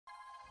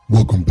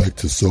Welcome back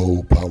to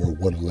Soul Power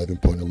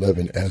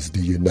 111.11 as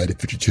the United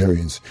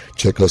Futuritarians.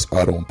 Check us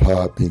out on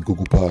Podbean,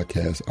 Google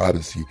Podcasts,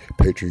 Odyssey,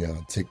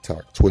 Patreon,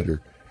 TikTok,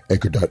 Twitter,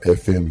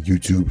 Anchor.fm,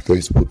 YouTube,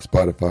 Facebook,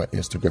 Spotify,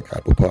 Instagram,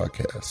 Apple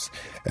Podcasts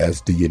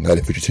as the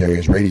United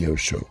Futuritarians radio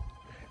show,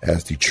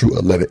 as the true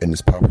 11 in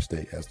this power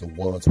state, as the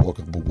ones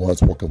walking with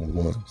ones walking with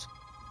ones.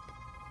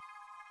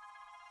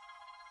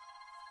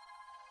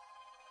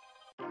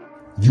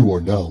 You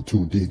are now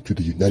tuned in to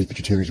the United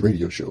Futuritarians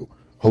radio show,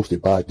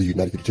 hosted by the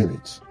United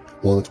Futuritarians.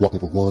 Ones walking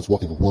for ones,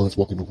 walking for ones,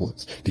 walking for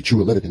ones. The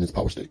true 11 in this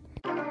power state.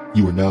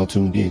 You are now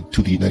tuned in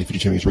to the United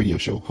Futuritarians radio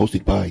show,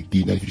 hosted by the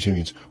United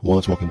Futuritarians.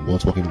 Ones walking for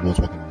ones, walking for ones,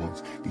 walking for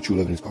ones. The true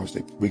 11 in this power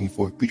state. Bringing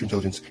forth future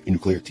intelligence and new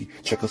clarity.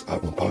 Check us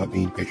out on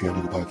Podbean, Patreon,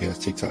 Google Podcasts,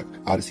 TikTok,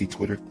 Odyssey,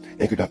 Twitter,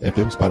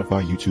 Anchor.fm,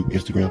 Spotify, YouTube,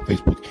 Instagram,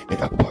 Facebook, and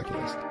Apple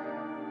Podcasts.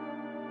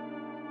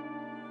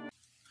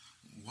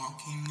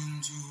 Walking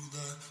into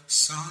the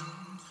sun.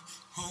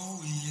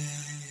 Oh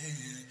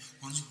yeah,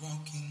 one's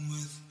walking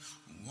with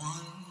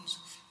ones,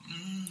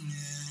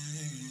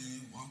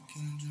 yeah,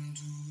 walking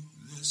into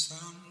the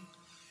sun.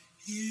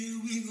 Here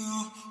we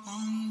go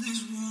on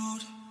this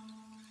road,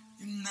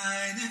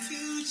 United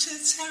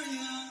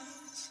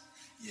Futuritarians,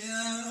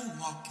 yeah,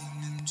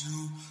 walking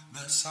into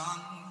the sun.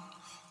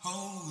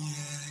 Oh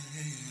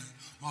yeah,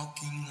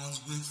 walking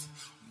ones with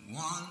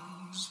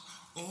ones.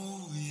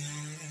 Oh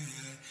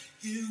yeah,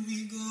 here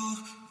we go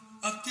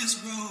up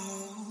this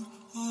road.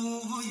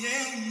 Oh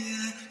yeah,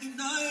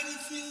 United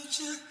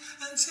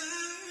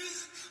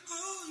Futuritarians.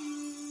 Oh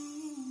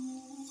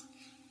you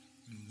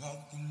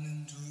walking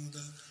into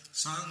the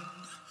sun.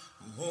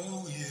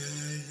 Oh yeah.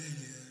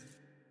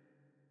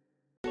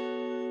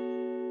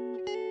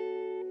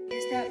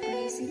 Is that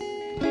crazy?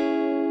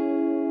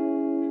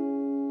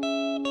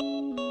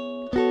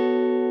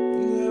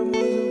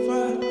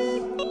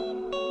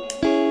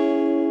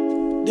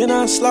 Then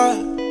I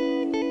slide.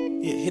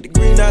 Yeah, hit the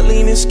green dot,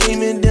 leaning,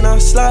 scheming, then I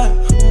slide.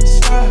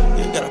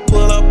 Yeah, gotta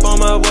pull up on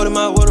my water,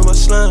 my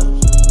slime.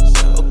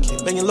 Okay,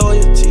 banging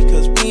loyalty,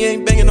 cause we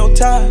ain't banging no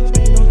ties.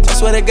 I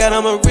swear to God,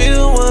 I'm a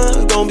real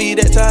one, gon' be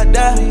that till I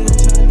die.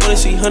 Wanna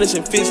see hundreds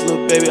and fifties,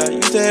 little baby, I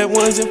used to have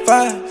ones and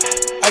fives.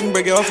 I can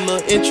break it off a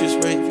little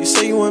interest rate, if you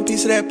say you want a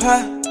piece of that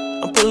pie.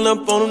 I'm pulling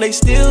up on them, they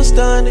still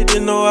stunned, they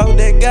didn't know I was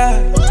that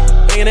guy.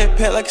 Banging that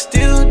pad like a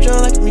steel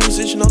drum, like a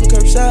musician on the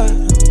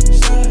curbside.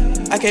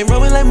 I can't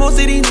run with like most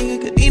of these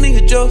niggas, cause these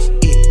niggas jokes.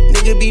 Yeah,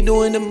 nigga be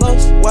doing the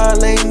most.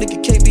 Wild lame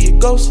nigga can't be a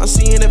ghost. I'm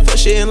seeing that fuck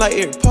shit in like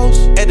every post.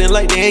 Acting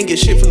like they ain't get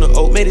shit from the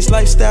old. Made his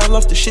lifestyle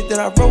off the shit that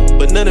I wrote,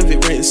 but none of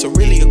it written, so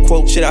really a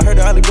quote. Shit, I heard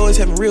the Ollie boys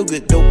having real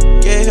good dope.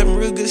 Yeah, having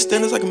real good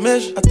standards like a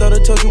measure. I thought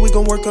I told you we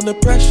gon' work on the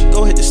pressure.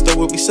 Go hit the store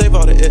where we save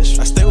all the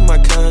extra. I stay with my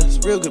kinds,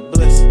 real good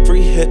blessing.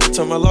 Free head to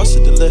turn my loss to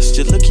the less.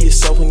 Just look at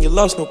yourself when you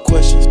lost, no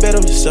questions. Bet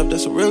on yourself,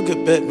 that's a real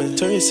good bet, man.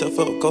 Turn yourself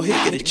up, go hit,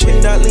 get a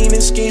chain. Not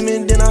leaning,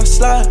 scheming, then I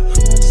slide.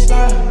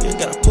 Yeah,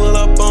 gotta pull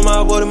up on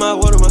my water,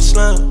 my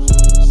slime.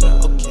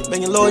 Okay,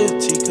 banging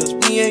loyalty, cause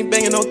we ain't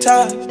banging no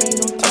ties.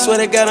 I swear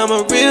to God, I'm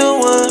a real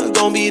one,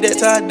 gon' be that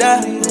till I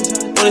die.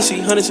 Wanna see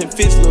hundreds and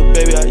fifties, little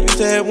baby, I used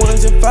to have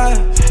ones and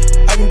fives.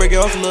 I can break it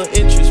off a little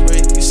interest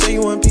rate, if you say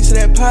you want a piece of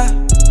that pie.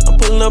 I'm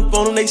pulling up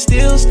on them, they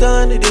still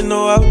stunned, they didn't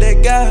know I was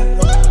that guy.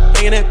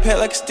 Banging that pad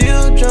like a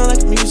steel drum,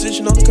 like a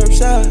musician on the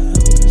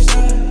curbside.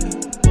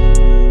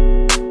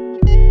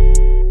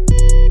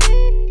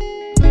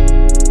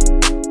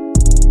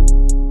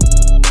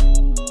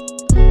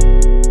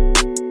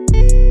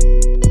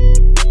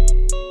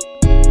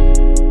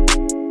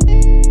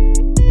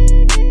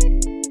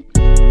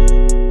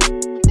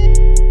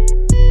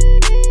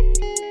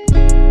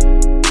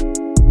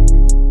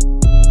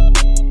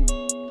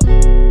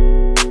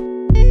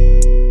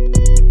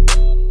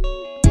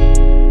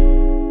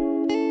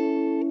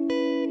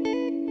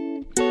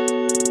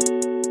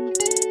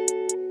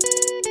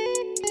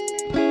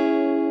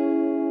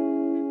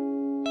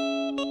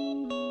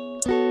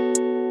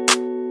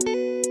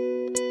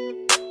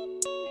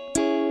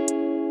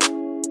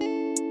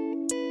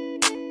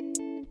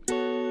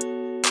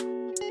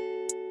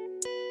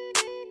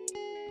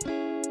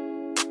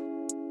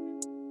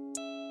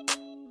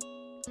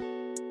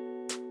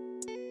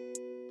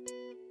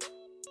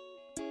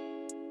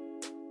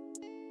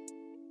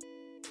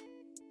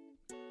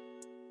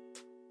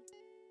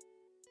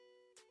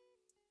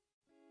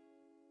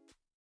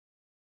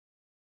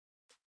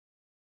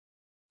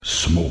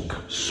 Smoke.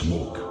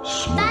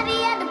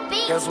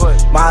 Guess what?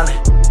 Molly,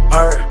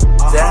 Perk,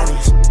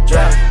 Zannies,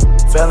 Jelly.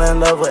 Fell in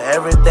love with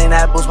everything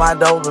that boosts my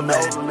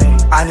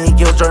dopamine. I need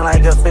guilt drink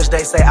like a fish,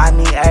 they say I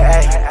need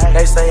AA.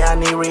 They say I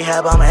need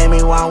rehab, I'm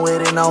aiming one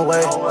with it, no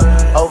way.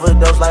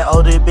 Overdose like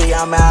ODB,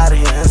 I'm out of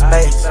here in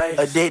space.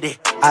 Addicted,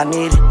 I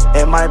need it,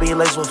 it might be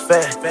laced with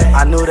fat.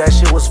 I knew that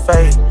shit was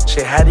fake,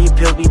 shit had these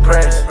pills be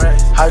pressed.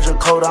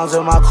 Hydrocodons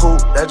in my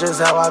coupe, that's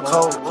just how I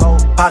cope.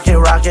 Pocket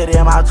rocket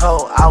in my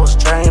coat, I was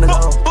trained to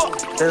go.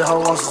 This hoe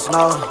wants some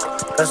snow,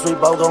 guess we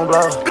both gon'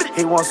 blow.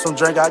 He wants some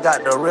drink, I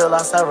got the real,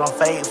 I serve him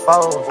fake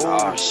foes.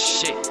 Oh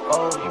shit,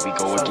 here we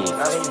go again.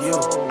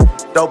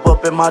 Dope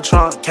up in my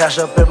trunk, cash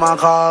up in my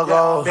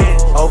cargo.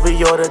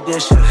 Opioid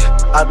addiction,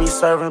 I be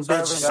serving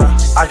bitches.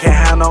 I can't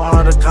have no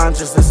under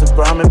conscience, it's a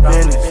grimy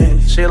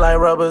business. Shit like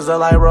rubbers are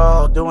like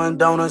raw, doing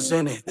donuts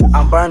in it.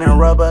 I'm burning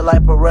rubber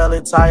like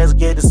Pirelli tires,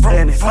 get it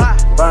spinning.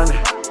 Burning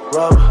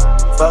rubber,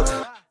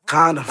 fucking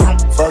condom,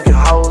 fucking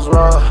hoes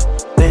raw.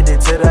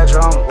 Addicted to that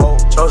drama.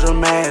 Trojan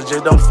man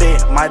just don't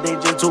fit, my dick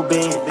just too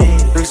big.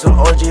 Some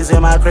orgies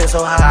in my crib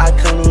so high I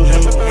couldn't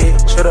even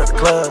hit. Shoot up the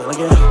club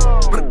again.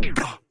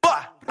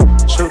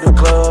 Shoot the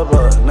club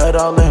up, nut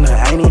all in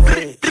her, ain't even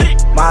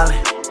fit. Molly,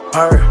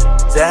 her,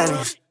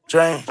 Xannies,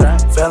 drink.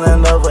 Fell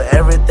in love with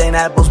everything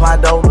that boosts my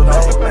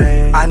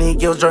dopamine. I need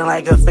gills drink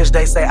like a fish,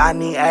 they say I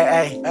need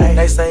AA.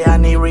 They say I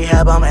need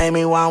rehab, I'm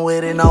aiming one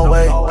with it, no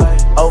way.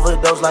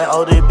 Overdose like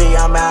ODB,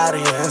 I'm out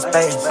of here in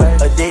space.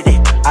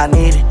 Addicted, I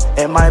need it,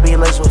 it might be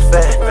laced with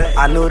fat.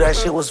 I knew that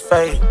shit was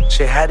fake,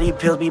 shit had these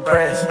pills be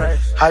pressed.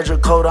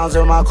 Hydrocodons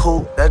in my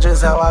coupe, that's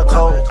just how I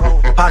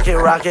cope. Pocket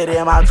rocket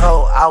in my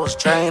coat, I was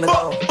trained to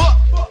go.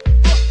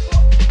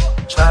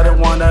 Try to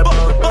want that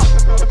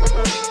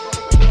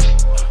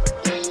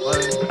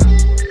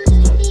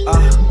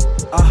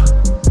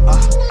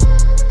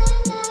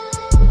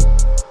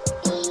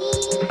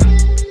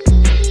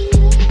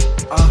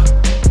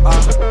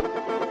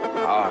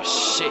Oh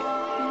shit,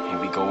 here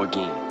we go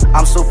again.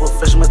 I'm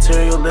superficial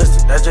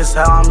materialistic, that's just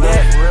how I'm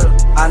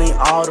at. I need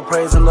all the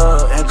praise and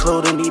love,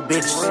 including these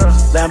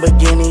bitches.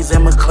 Lamborghinis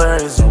and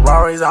McLarens and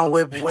Rarries I'm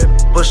whipping.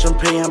 Pushing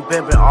P and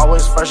pimping,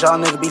 always first, y'all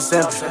niggas be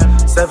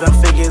simping. 7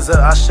 figures up,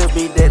 I should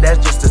be dead, that's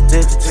just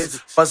statistics.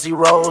 Fussy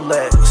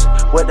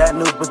Rolex, with that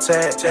new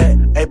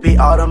Patek. AP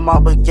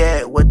Audemars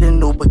Baguette, with the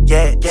new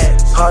baguette.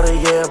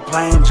 Cartier,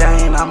 plain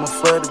Jane, I'm a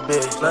flooded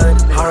bitch.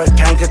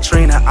 Hurricane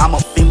Katrina, I'm a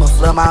female,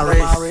 flood my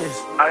wrist.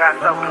 I got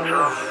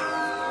self-control.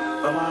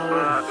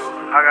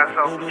 I got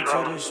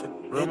self-control.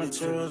 Real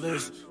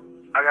materialist.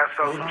 I got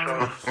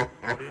self-control.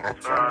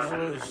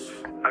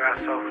 I got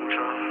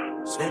self-control.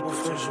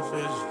 Superficial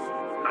bitch.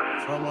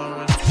 From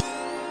my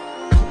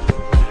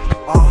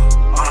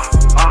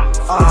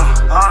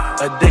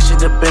addiction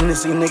to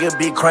business, these niggas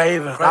be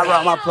craving. I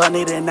rock my plug,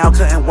 needed and now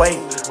couldn't wait.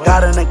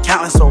 Got an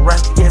accountant, so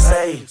rest to get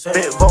saved.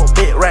 Big vote,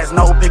 big rats,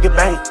 no picket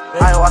bank.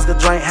 Ayahuasca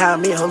drink, have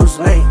me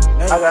hallucinate.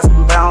 I got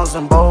some pounds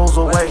and bowls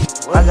away.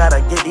 I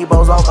gotta get these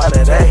bows off by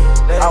the day.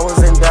 I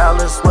was in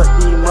Dallas, with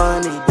the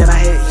money. Then I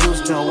hit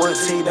Houston with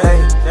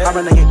T-Day. I'm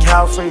a nigga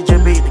Cal free,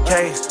 just beat the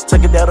case.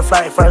 Took a Delta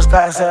flight, first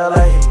class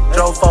LA.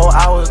 Drove 4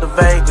 hours to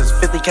Vegas,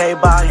 50K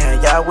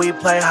buy-in. Yeah, we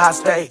play high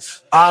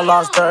stakes. I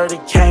lost 30,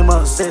 came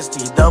up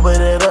 60. Doubled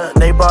it up,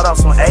 they brought out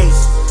some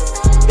ace.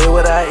 It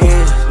what I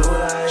is.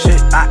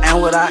 Shit, I am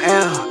what I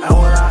am.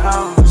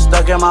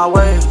 Stuck in my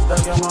way.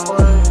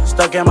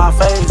 Stuck in my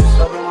face.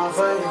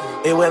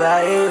 It what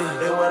I is.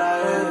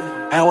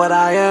 And what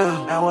I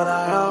am.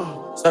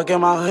 Stuck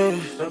in my head.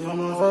 Stuck in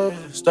my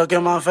face. Stuck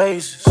in my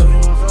face.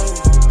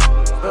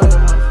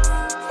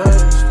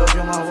 Stuck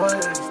in my way.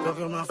 Stuck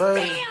in my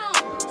face.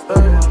 Stuck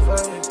in my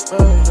face.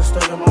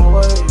 Stuck in my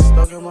way.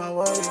 Stuck in my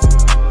way.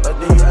 A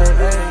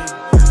D-A-A.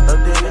 A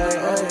D-A-A.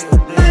 A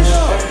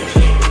D-A-A.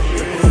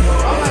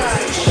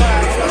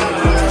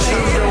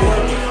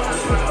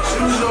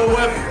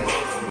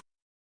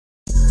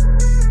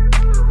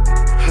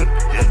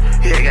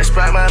 Yeah, got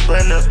sprite my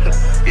button up.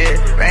 Yeah,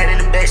 right in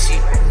the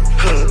backseat.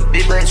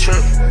 Big black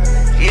truck.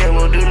 Yeah,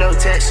 won't do no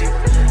taxi.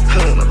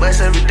 My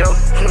bus every door.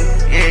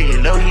 Yeah,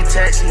 you know he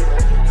taxi.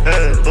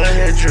 Blunt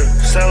hair drip.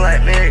 Sound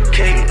like Mary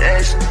Kate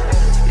Ashley.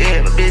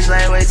 Yeah, my bitch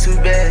like way too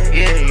bad.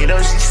 Yeah, you know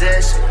she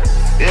sassy.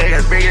 Yeah,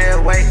 gotta bring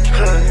that white.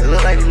 It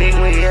look like a nigga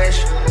when he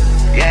ask you.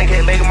 Yeah, I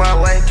can't make it my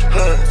way.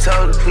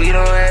 Told her, please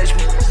don't ask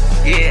me.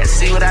 Yeah,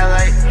 see what I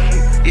like.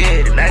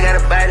 Yeah, then I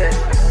gotta buy that.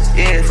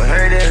 Yeah, if I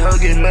heard that hoe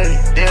get money,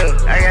 damn,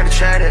 I gotta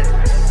try that.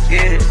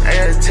 Yeah, I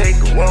gotta take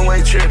a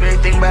one-way trip,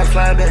 ain't think about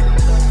flying back.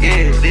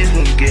 Yeah, this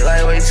one get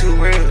like way too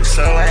real,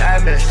 sound like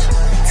IMAX.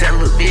 Tell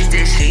a bitch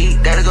that she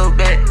ain't gotta go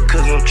back,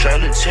 cause I'm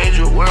tryna change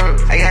the world.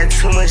 I got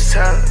too much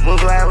time,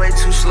 move like way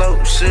too slow,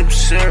 sip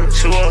syrup,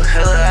 she want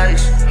hella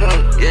ice,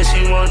 yeah,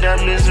 she want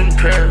diamonds and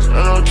pearls,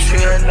 I don't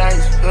treat her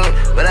nice,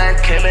 but I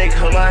can't make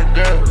her my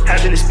girl.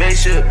 Hop in the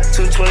spaceship,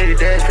 220 to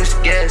dash, push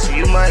the gas, and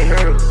you might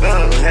hurt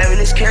her. Having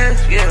this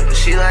cash, yeah,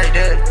 she like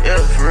that, yeah,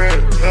 for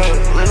real.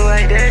 Living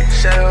like that,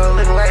 shadow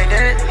looking like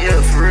that, yeah,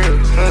 for real.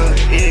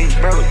 You ain't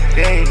broke,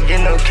 you ain't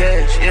getting no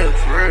cash, yeah,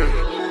 for real.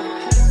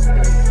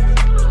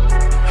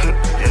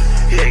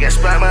 Yeah, got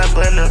sprite my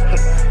button up.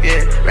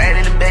 Yeah, right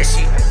in the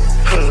backseat.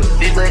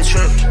 Big black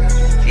truck.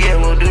 Yeah,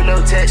 won't do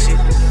no taxi.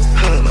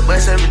 My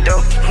bus every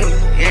door.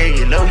 Yeah,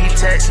 you know he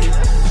taxi.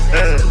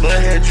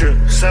 Blunt hair drip.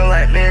 Sound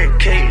like Mary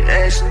Kate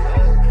Ashley.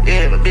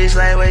 Yeah, my bitch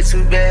like way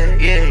too bad.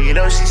 Yeah, you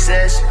know she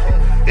sassy.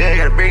 Yeah,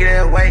 gotta bring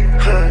that white.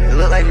 It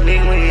look like a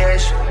nigga when he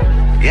ask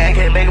you. Yeah, I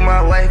can't make it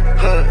my way.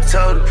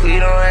 Told her, please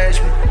don't ask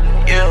me.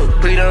 Yo,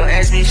 please don't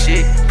ask me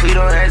shit. Please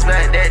don't ask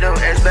about that, don't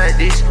ask about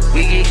this.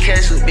 We get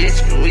cash with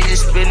bitch, and we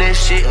just spend that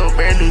shit on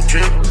brand new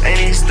drip.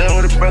 Ain't even stunned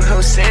with a broke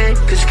hoe saying,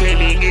 cause you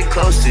can't even get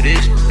close to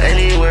this. Ain't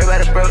even worry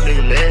about a broke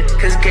nigga, man,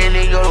 cause you can't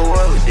even go to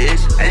war with this.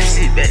 I just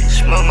sit back,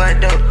 smoke my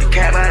dope, and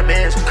cap my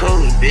bands,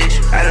 cool, bitch.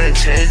 I done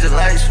changed the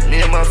lives for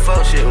me and my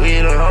folks, shit, we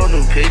ain't on whole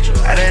new picture.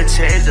 I done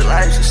changed the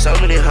lives of so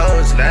many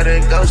hoes, and I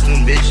done ghost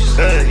them bitches.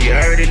 You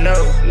already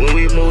know, when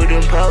we move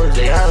them poles,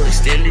 they all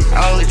extended.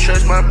 I only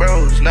trust my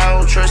bros, and I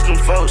don't trust them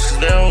folks, cause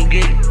they don't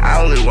get it.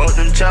 I only want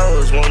them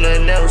chose, want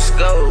nothing else,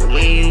 go, we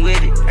ain't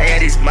with it. I got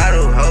this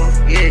model, hoe,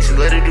 yeah, she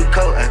let her do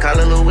coke, I call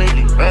her Lil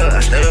Whitney. I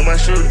stay with my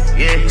shooter,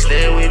 yeah, he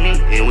staying with me,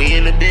 and we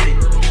in the bitty.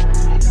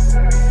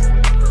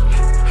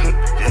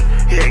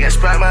 Yeah, got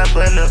Sprite my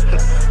button up,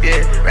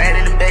 yeah, right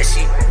in the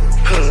backseat.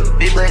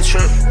 Big black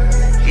truck,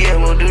 yeah,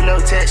 won't do no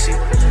taxi.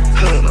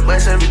 My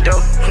bus every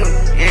dope,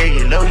 yeah,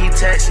 you know he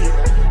taxi.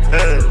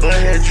 Blood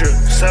hair drip,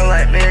 sound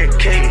like Mary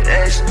Kate and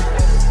Ashley.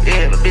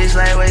 Yeah, my bitch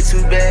like way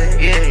too bad,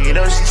 yeah, you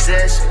know she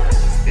sassy.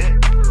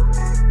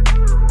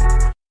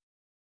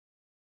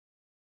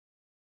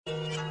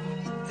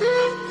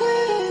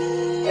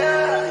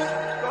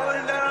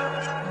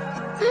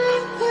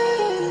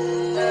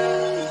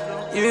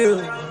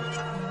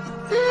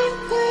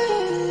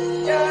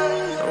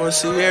 I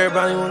see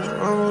everybody on the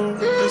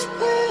road.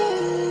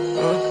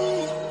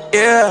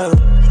 Yeah.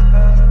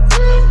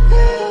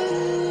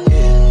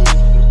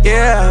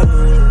 Yeah.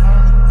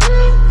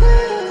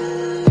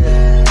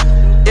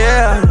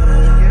 Yeah.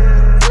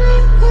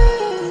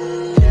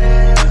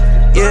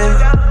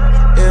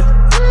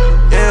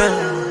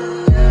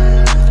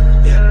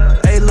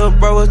 Little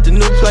bro, what's the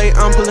new plate?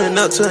 I'm pulling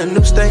up to a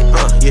new state.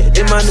 Yeah,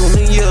 did my new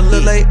lean, yeah, a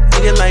little late.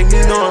 Nigga like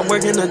me, know I'm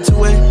working a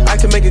two-way. I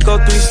can make it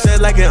go 3 steps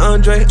like an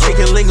Andre.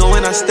 Making lingo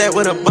when I step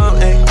with a bump,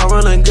 ayy. I'm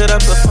running good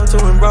up the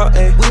photo and raw,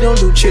 ayy. We don't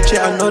do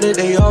chit-chat, I know that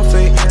they all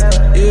fake.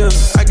 Yeah,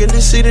 I can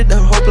just see that the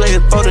whole play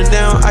is folding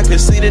down. I can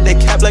see that they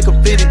cap like a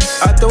 50.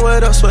 I throw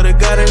it up, swear to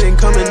God, it ain't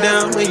coming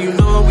down. Man, you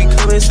know we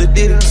coming, so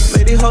did it.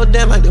 Made it hold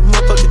down like the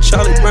motherfucker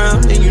Charlie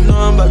Brown. And you know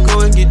I'm about to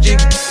go and get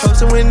jiggy.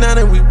 Postin' with 9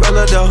 and we roll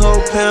out the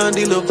whole pound.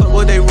 These little fuck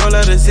boy, they roll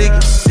out a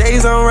Ziggy.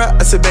 Days on rap,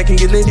 I sit back and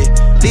get litty.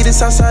 Lead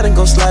us outside and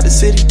go slide the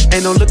city.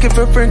 Ain't no looking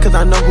for a friend, cause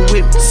I know who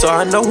with me. So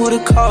I know who to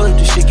call if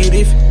the shit get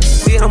iffy.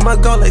 We on my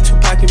go like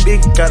Tupac and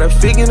Biggie. Got a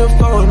fig in the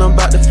phone and I'm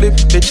about to flip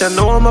it. Bitch, I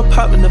know I'ma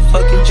pop in the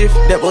fucking jiffy.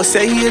 That boy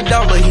say he a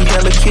dog, but he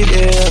hella kid,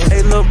 yeah.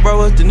 Hey, little bro,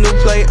 what's the new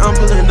play? I'm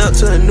pulling up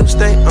to a new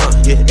state,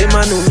 yeah. In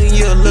my new lean,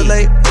 yeah, a little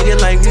late. Nigga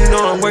like me,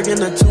 know I'm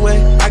working a two-way.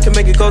 I can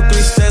make it go 3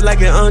 steps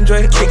like an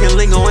Andre. Kicking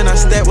lingo when I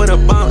step with a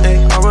bump, ayy.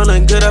 I'm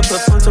running good up the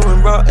frontal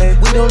and raw, ayy.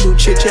 We don't do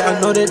chit-chat, I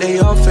know that they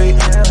all fake,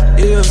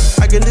 yeah.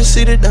 I can just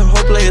see that the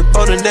whole play is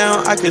folding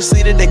down. I can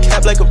see that they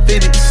cap like a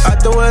 50. I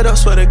throw it up,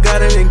 swear to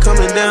God, it ain't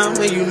coming down.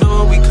 Man, you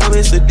know we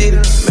coming, so did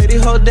it. Made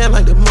it hold down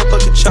like the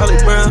motherfucker Charlie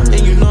Brown.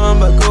 And you know I'm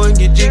about to go and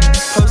get jiggy.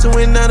 Postin'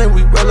 with 9 and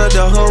we roll out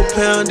the whole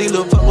pound. These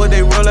little fuck boy,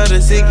 they roll out a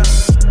Ziggy.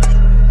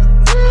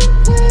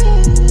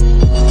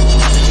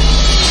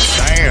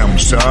 Damn,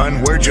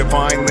 son, where'd you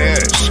find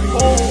this?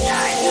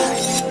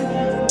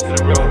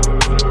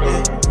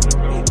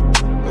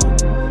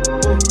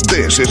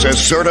 This is a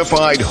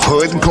certified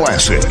hood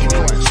classic.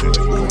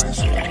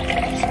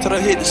 Till I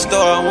hit the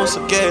store, I want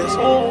some gas.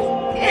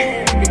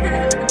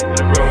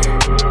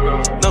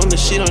 Known the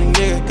shit on the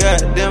nigga,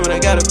 goddamn it, I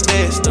got a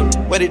bad stuff.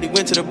 Waited, he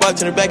went to the bar,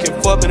 turned back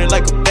and forth, and it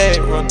like a bad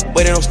run.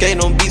 Waiting on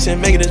skating on beats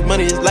and making this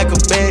money is like a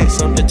bad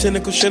song. The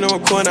technical shit on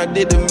coin, I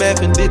did the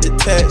math and did the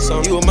tax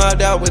on. You were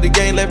mild out with the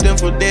game, left them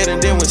for dead and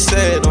then was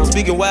sad on.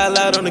 Speaking wild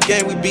out on the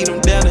game, we beat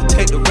them down and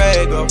take the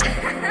rag off.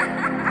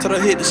 Till I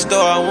hit the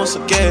store, I want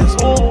some gas.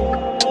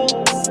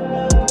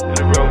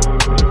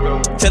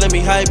 Telling me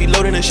how you be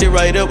loading that shit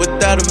right up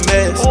without a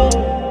mask.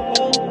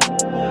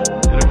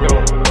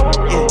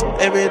 Yeah,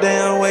 every day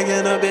I'm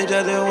waking up, bitch,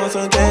 I just want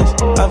some cash.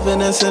 I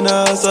finessing the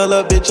hustle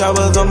up, bitch, I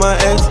was on my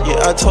ass.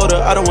 Yeah, I told her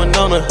I don't want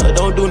none of her,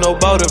 don't do no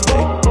border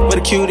pay. With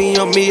a cutie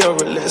on me or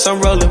relax, I'm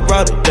rolling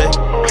raw today.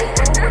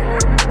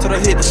 Till I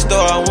hit the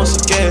store, I want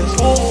some gas.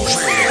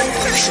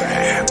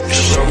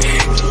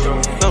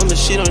 Known the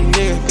shit on the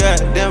nigga,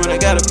 goddamn it, I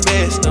got a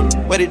bad stuff.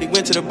 Waited, he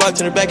went to the bar,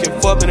 turned back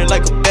and forth, and it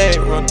like a bad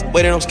run.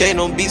 Waited on skating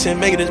on beats and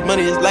making this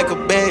money is like a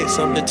bad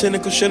song. The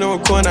technical shit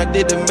on coin, I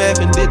did the math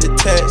and did the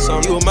tax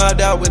on. You were mild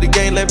out with the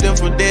game, left them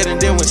for dead and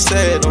then was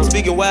sad on.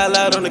 Speaking wild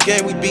out on the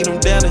game, we beat them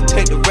down and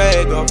take the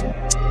rag off.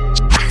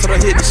 Till I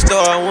hit the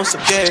store, I want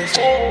some gas.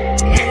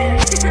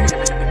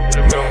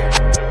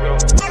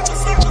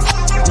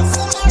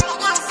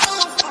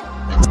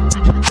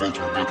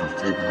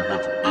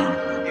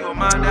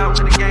 Mind out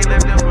with the game,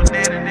 left them for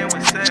dead and then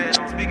was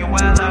sad. Speaking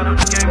wild out on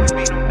the game, we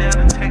beat them down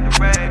and take the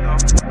rag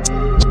off.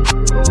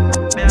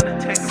 Down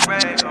and take the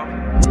rag off.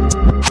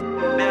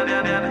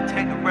 Down and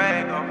take the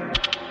rag off.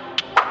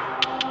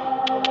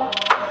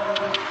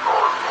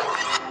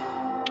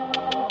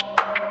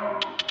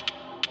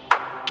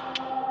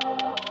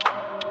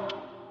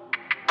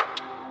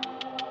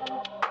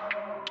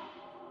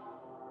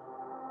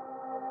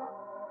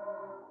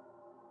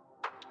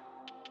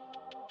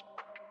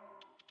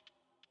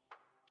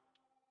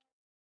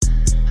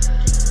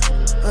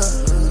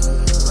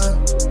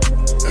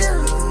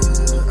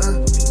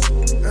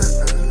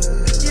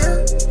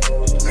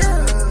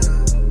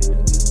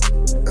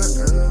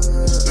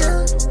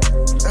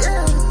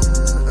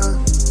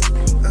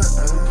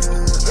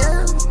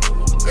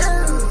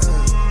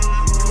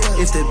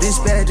 bitch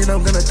bad, then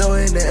I'm gonna throw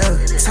it in the air.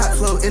 Top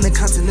flow in the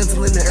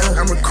continental in the air.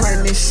 I'm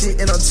recording this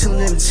shit and I'm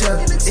chilling in the chair.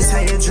 It's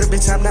how you drip,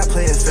 bitch, I'm not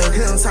playing fair.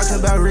 Here I'm talking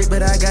about Rick,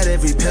 but I got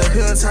every pill.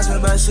 Here I'm talking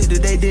about shit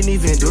that they didn't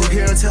even do.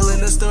 Here I'm telling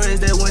the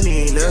stories that one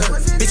ain't there.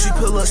 Bitch, you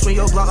pull up, swing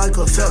your block like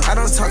a fell. I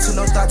don't talk to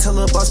no thought, tell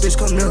a boss, bitch,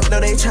 come here. No,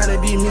 they tryna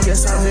be me,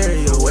 yes, I'm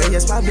very aware.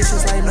 Yes, my bitch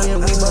is like, no, yeah,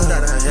 we both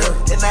not a hell.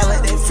 And I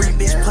let that freak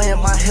bitch play in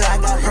my hair. I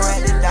got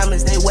proactive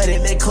diamonds, they wet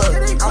in that club.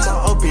 I'm on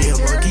opium,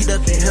 or geeked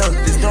up in hell.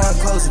 This door I'm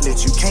closing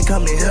it, you can't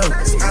come in hell.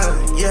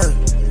 Yeah.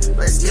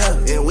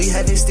 And we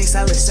having sticks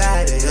all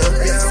inside of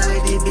her. Yeah, I'm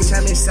with this bitch,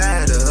 I'm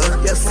inside of her.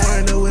 Yeah,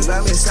 foreign the whip,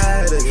 I'm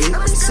inside of it.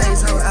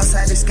 Shades on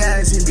outside the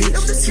skies and bitch.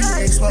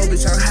 T-X smoke,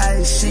 bitch, I'm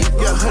high as shit.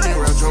 Yeah, 100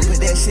 rounds, don't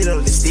put that shit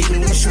on the stick.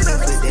 And we shooting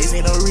for days,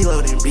 ain't no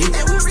reloading, bitch.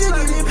 And we still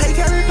getting paid,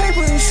 carrying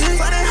paper and shit.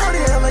 For that hoe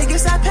there, I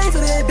guess I pay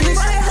for that bitch.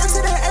 For that hoe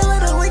to that A,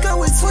 let her wake up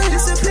with twins.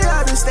 Disappear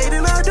out the state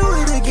and I'll do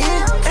it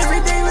again.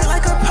 Every day look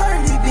like a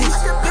party, bitch.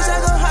 Bitch, I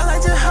go hard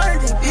like just hard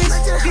it, bitch.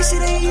 This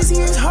shit ain't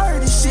easy, it's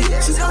hard as shit.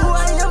 She know who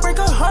I am, break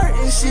her heart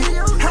and shit.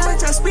 How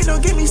much I speak,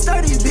 don't get me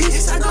started,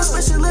 bitch. I go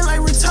special lit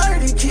like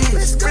retarded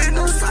kids. Brand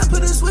new fly,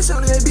 put a switch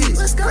on that bitch.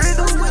 Brand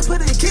new whip,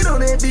 put a kid on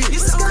that bitch.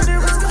 It's all the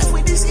real life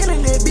with this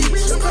internet, bitch.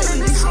 Play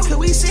this shit, cause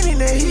we sitting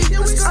that heat.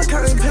 I'm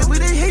counting pay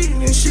with they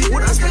hating and shit.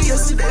 When I spent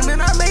yesterday,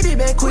 man, I made it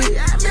back quick.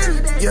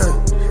 Yeah,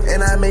 and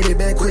I made it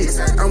back quick.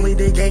 I'm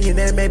with the gang and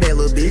that made that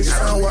little bitch.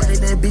 I don't walk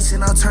in that bitch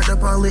and I'm turned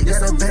up all lit.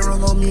 Got a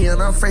barrel on me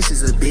and I'm fresh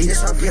as a bitch.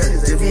 Yeah,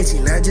 Da Vinci,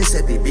 not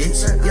Giuseppe,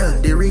 bitch. Yeah,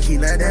 the Ricky,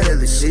 not that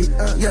other shit.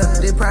 Yeah,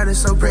 they pride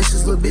is so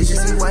precious, little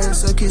bitches. See why you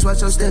so kids,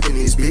 watch your step in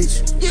this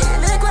bitch. Yeah,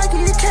 act like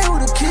you came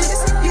with a kid.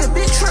 Yeah,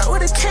 big truck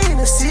with a K in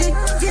the seat.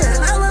 Yeah,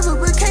 and I love her,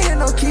 but can't have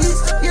no kids.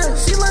 Yeah,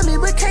 she love me,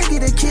 but can't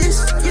get a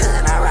kiss. Yeah,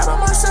 and I rap on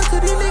myself,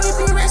 cause these niggas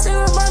be resting,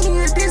 remind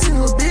me of Disney,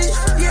 little bitch.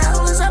 Yeah,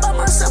 I was out by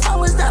myself, I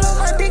was down on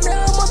my dick,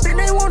 now I'm up and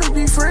they wanna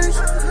be friends.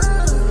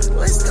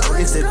 Let's go.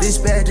 If the bitch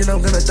bad, then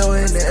I'm gonna throw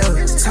it in the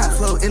air. Top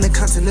flow in the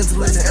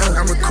continental in the air.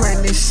 I'm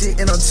recording this shit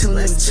and I'm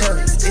chilling in the chair.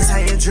 It's how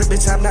you drip,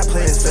 bitch, I'm not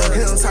playing fair.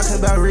 Here I'm talking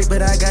about Rick,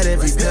 but I got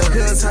every pill.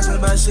 Here I'm talking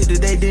about shit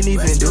that they didn't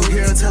even do.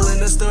 Here I'm telling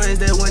the stories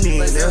that one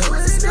ain't there.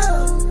 Let's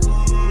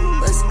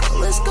go.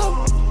 Let's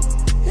go.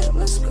 Yeah,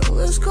 let's go.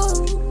 Let's go.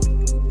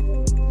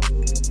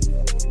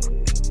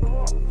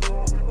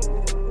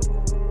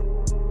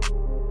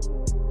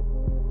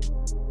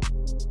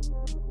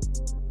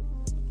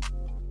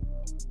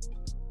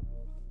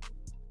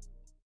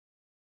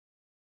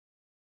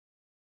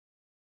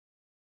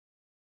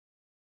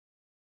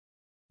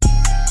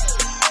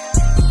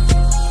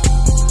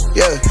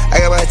 Yeah, I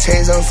got my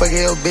chains on, fucking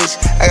your bitch.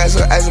 I got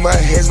some ice in my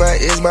hands, my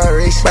ears, my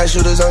wrist. My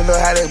shooters don't know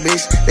how to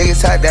mix.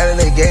 Niggas top down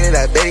in the game and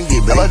I bet he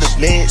get bleached. I'm on the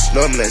meds,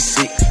 know I'm not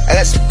sick. I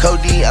got some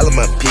codeine all in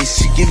my piss.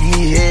 She giving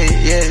me head,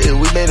 yeah,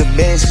 we made a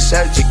man. She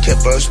shot it, just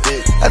kept on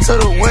spit. I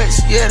told her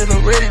once, yeah, that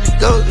I'm ready to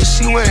go. That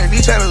she wanted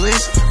me trying to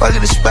listen. Walk in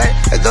the spot,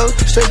 I go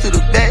straight through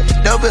the back.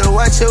 No better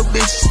watch your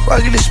bitches.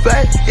 Walk in the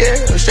spot, yeah,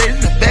 I'm straight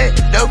in the back.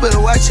 No better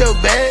watch your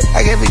bag.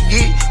 I gave a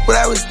get when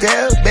I was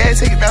down. Bad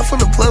taking out from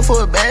the plug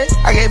for a bag.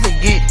 I gave a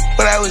get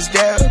when I was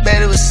down.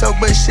 Man, it was so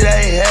much shit I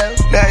ain't have.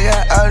 Now I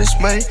got all this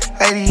money.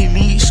 I ain't even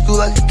need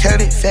school, I can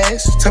count it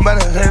fast. Talk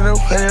about 100 on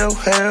 100 on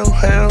 100 on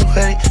 100 on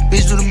 100.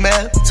 Bitch, do the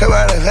math. Talk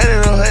about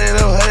 100 on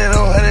 100 on 100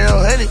 on 100 on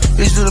 100.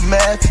 Bitch, do the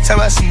math. Talk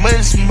about some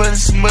money, some money,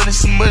 some money,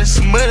 some money,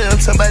 some money. I'm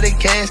talking about that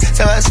cash.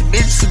 Talk about some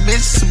bitches, some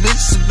bitches, some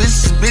bitches, some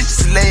bitches, some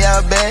bitches. Lay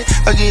out bad.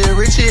 I'm getting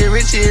richer,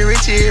 richer,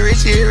 richer,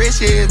 richer,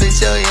 richer.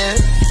 Bitch, oh yeah.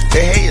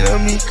 They hating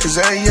on me, cause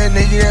I'm a young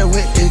nigga that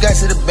went and got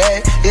to the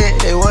bag. Yeah,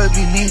 they wanna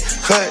be me,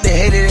 huh? They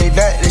hate it, they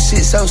not, that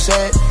shit so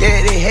sad.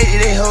 Yeah, they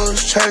hated they hoes,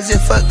 tryna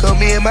just fuck on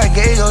me and my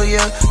gang, oh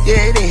yeah.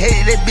 Yeah, they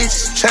hated that bitch,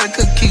 tryna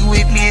come kick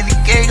with me and the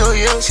gang, oh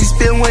yeah. She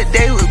spent one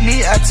day with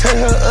me, I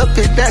turned her up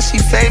and now she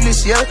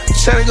famous, yeah.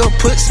 Tryna go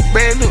put some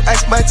brand new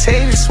ice my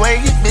chain and swing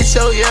it, bitch,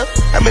 oh yeah.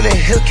 I'm in a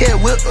Hellcat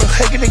whip, I'm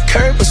hugging the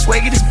curb, but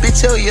swinging this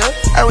bitch, oh yeah.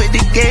 I with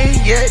the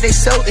gang, yeah, they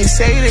so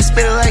insane, they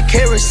spinning like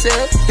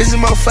carousel. This is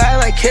more fire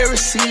like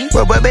kerosene.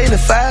 Well, boy, made the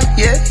fire,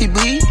 yeah, he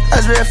bleed. I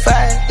was real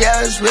fire,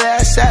 yeah, I was real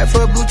outside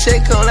for a blue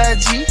check on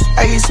IG.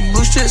 I get some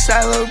blue strips,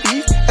 I on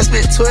me. I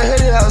spent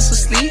 $1,200 on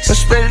sleeves. I'm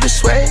spreading the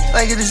swag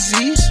like a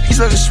disease. He's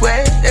smoking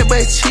swag, that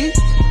boy cheap.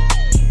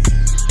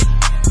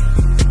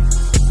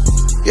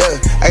 Yeah,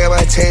 I got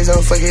my chains on,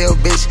 fucking your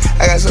bitch.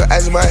 I got some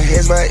ice in my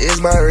hands, my ears,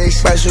 my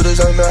wrist. My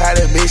shooters don't know how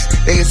to mix.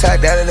 Niggas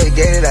top down in the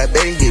game and I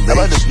bet he get bleached.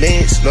 I'm on the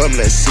meds, know I'm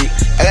not sick.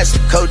 I got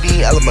some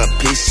codeine all in my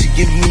piss. She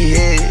giving me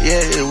head,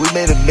 yeah, we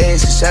made a man.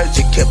 She shot it,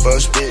 just kept on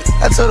spit.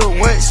 I told her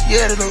once,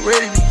 yeah, that I'm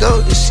ready to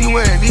go. That she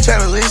wanted me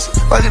trying to listen.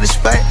 Walk in the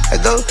spot, I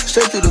go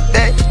straight through the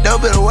back.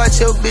 No better watch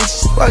your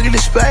bitches. Walk in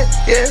the spot,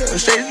 yeah, I'm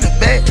straight in the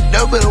back.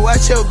 No better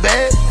watch your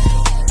bag.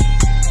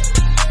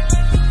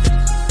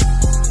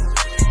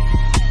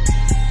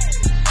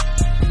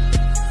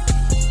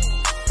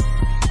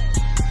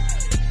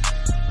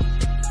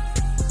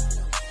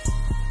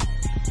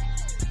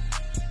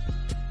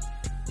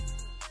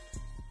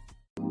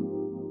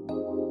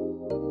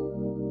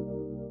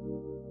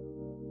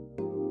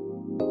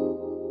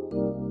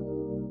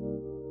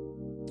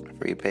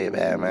 Free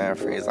payback, man.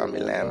 freeze on me,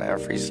 land, man.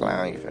 Free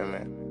slime, you feel me?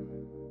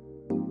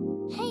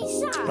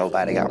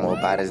 Nobody got more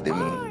bodies than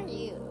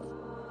me.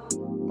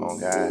 Oh,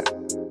 God.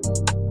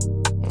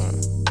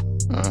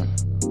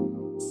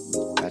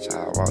 That's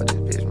how I walk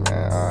this bitch,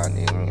 man. I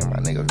need me and my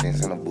nigga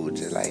Vince in the booth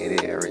just like it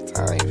is every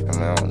time, you feel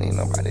me? I don't need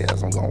nobody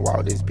else. I'm gonna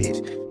walk this bitch,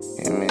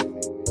 you feel me?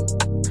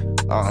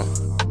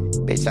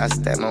 Bitch, I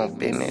stand on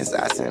business.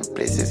 I send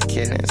blitzes,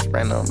 killings,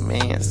 random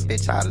millions.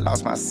 Bitch, I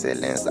lost my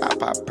ceilings. I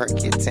pop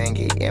perky,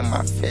 tangy in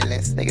my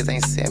feelings. Niggas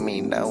ain't sent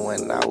me no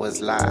when I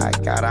was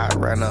live. God, I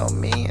run up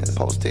millions.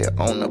 Posted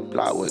on the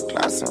block with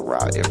glass and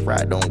rock. If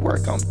ride don't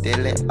work, I'm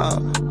dealing.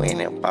 We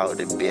ain't bought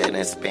the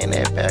building. Spin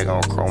that bag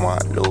on chrome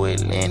out Louis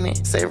Lennon.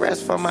 Say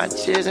rest for my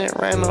children.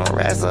 Ran on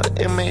Razza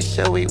and make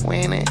sure we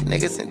winning.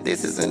 Niggas and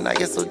this is and I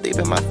get so deep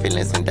in my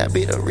feelings. And that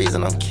be the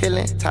reason I'm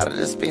killing. Tired of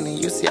the spinning.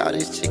 You see all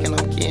this chicken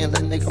I'm getting. The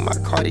nigga, my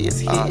Cardi is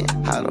hitting.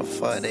 How the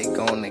fuck they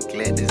gon'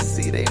 neglect to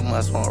see? They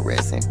must want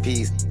rest in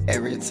peace.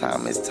 Every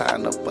time it's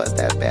time to bust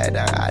that bad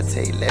down, I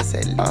take less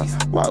at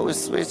least. Why we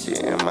switch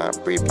it in my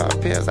brief pop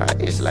pills? I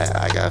itch like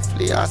I got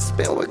flea. I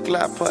spin with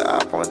Glock, put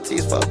up on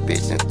teeth for a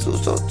bitch and 2,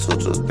 so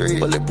 2, 2, 3.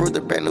 Bulletproof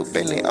the brand new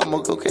Bentley. I'ma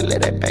go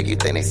collect that bag. You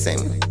think they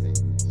send me?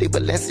 The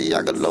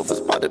Balenciaga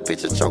loafers, bought the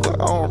bitch a choker.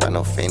 I don't run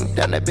no fin.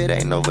 Damn, that bitch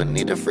ain't over.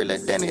 Need a free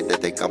like Danny.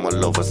 That they come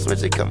all over.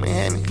 Switch it, come in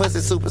handy.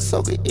 Pussy super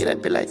soaker. Eat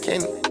that bitch like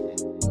candy.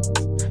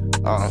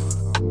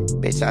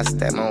 Bitch, I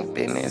stand on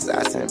business.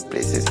 I send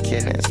blitzes,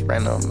 killings,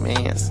 random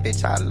millions.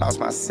 Bitch, I lost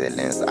my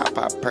ceilings. I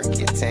pop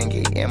perky,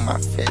 tangy in my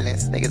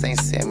feelings. Niggas ain't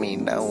sent me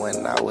no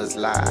when I was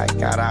live.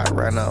 God, I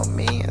run up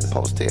millions.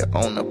 Posted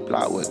on the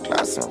block with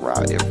glass and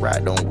rock. If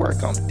ride don't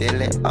work, I'm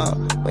dealing.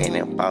 We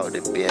ain't bought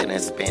the building.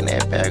 Spin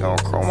that bag on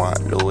chrome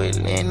out Louis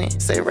Lennon.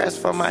 Say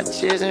rest for my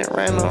children.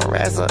 Ran on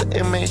Razza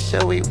and make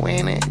sure we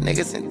winning.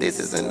 Niggas and this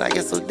is and I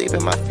get so deep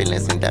in my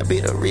feelings. And that be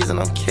the reason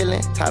I'm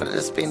killing. Tired of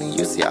the spinning.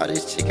 You see all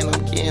this chicken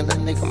I'm getting. The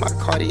nigga, my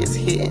Cardi is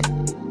hitting.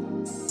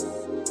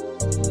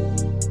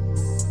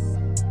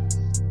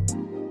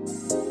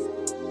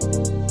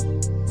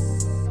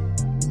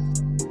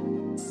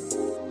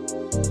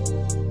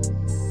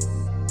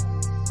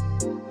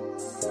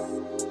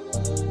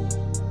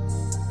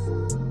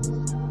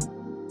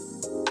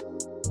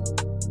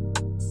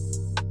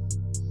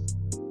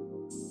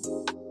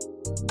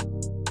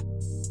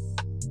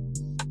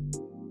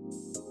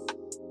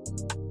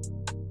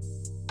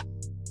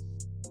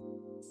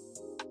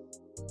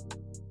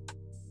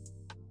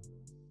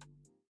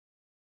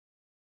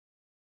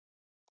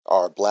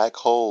 Are black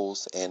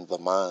holes in the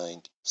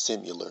mind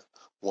similar?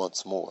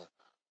 Once more,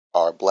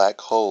 are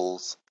black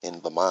holes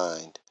in the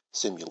mind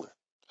similar?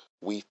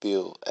 We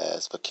feel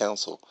as the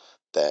council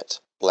that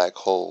black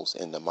holes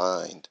in the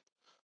mind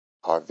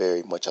are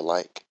very much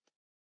alike.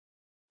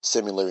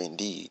 Similar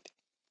indeed,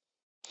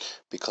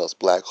 because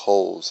black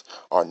holes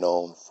are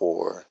known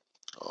for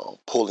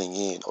pulling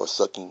in or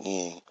sucking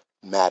in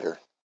matter,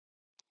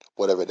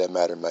 whatever that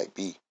matter might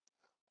be.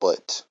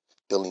 But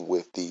dealing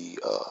with the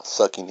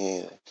sucking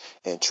in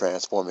and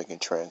transforming and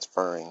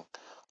transferring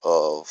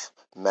of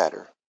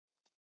matter.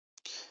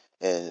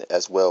 And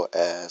as well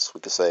as we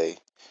could say,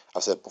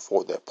 I said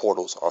before that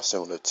portals are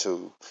similar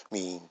to,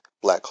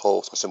 black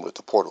holes are similar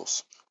to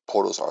portals.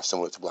 Portals are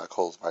similar to black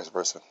holes, vice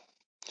versa.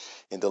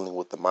 In dealing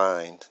with the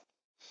mind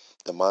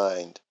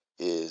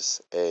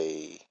is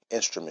a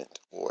instrument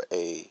or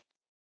a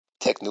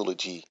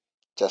technology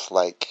just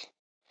like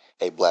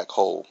a black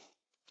hole,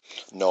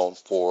 known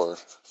for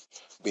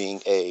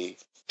being a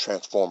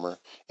transformer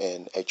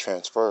and a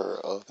transfer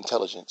of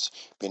intelligence,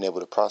 being able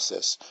to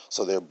process.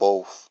 So they're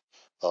both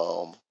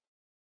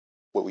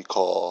what we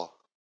call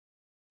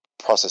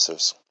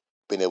processors,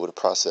 being able to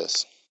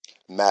process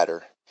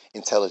matter,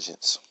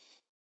 intelligence,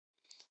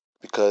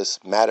 because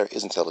matter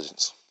is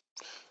intelligence,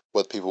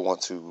 whether people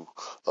want to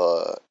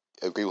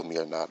agree with me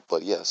or not.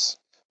 But yes,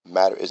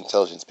 matter is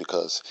intelligence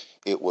because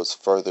it was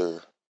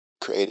further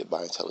created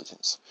by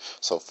intelligence,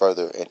 so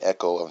further an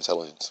echo of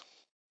intelligence.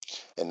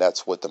 And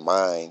that's what the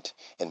mind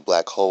and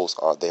black holes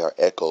are. They are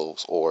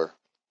echoes or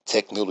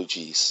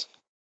technologies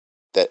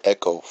that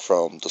echo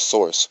from the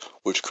source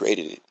which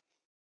created it.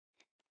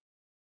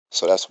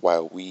 So that's why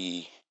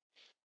we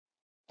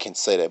can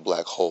say that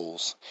black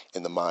holes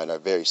in the mind are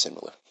very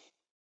similar,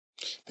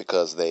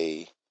 because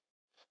they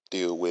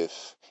deal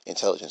with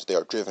intelligence. They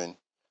are driven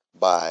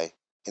by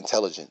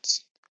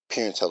intelligence,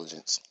 pure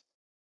intelligence,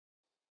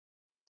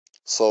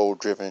 soul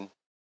driven,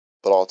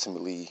 but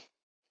ultimately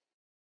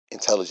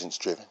intelligence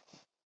driven.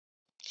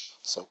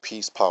 So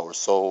peace, power,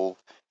 soul,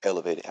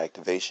 elevated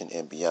activation,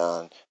 and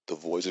beyond the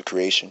voice of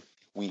creation.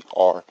 We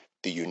are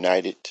the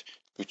United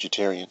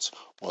Futuritarians.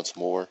 Once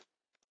more,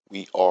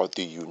 we are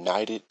the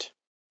United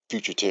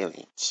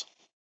Futuritarians.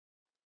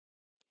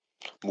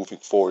 Moving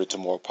forward into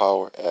more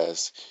power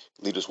as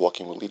leaders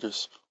walking with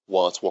leaders,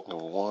 ones walking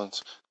with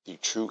ones, the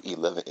true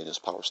 11 in its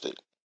power state.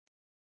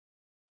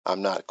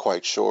 I'm not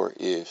quite sure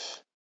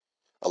if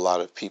a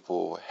lot of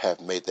people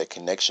have made that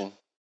connection,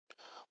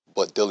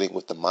 but dealing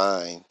with the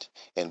mind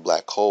and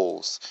black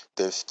holes,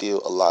 there's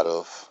still a lot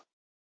of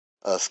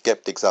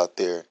skeptics out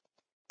there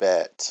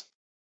that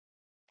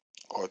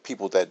or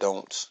people that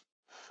don't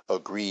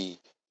agree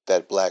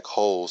that black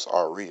holes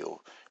are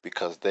real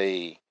because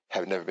they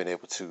have never been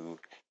able to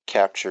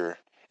capture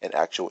an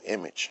actual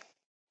image.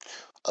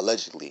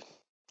 Allegedly,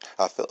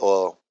 I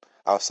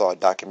saw a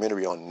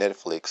documentary on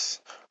Netflix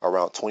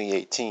around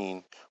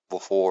 2018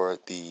 before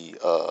the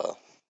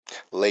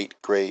late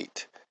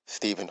great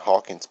Stephen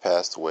Hawking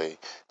passed away.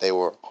 They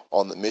were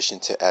on the mission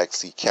to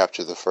actually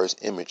capture the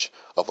first image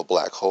of a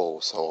black hole.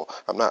 So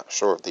I'm not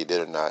sure if they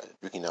did or not.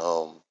 You can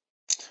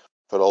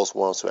for those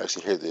ones who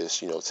actually hear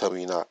this, tell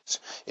me not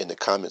in the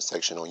comment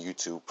section on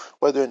YouTube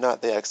whether or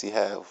not they actually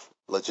have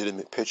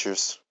legitimate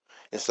pictures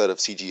instead of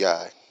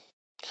CGI.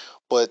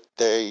 But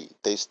they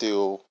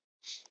still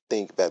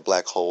think that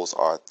black holes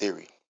are a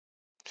theory.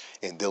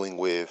 And dealing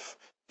with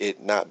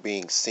it not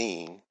being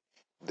seen,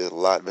 there's a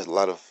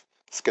lot of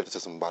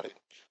skepticism about it.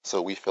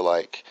 So we feel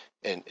like,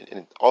 and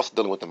also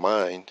dealing with the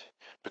mind,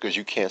 because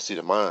you can't see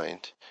the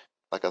mind.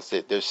 Like I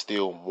said, there's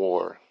still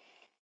more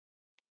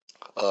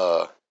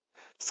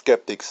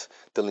skeptics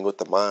dealing with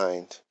the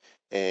mind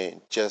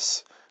and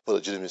just the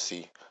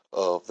legitimacy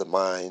of the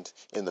mind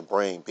and the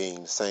brain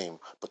being the same,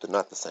 but they're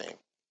not the same.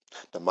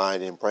 The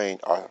mind and brain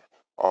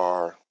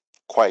are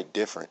quite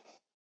different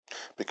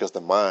because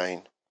the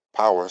mind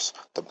powers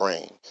the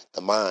brain.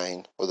 The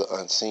mind, or the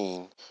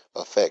unseen,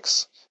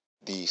 affects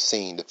the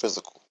seen, the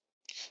physical.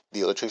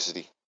 The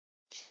electricity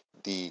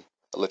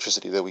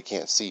that we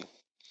can't see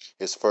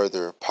is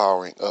further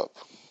powering up,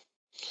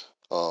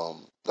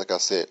 like I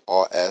said,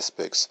 all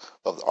aspects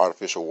of the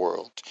artificial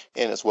world,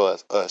 and as well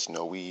as us.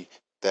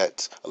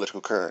 That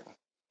electrical current,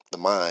 the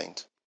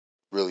mind,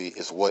 really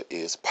is what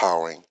is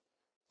powering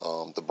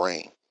the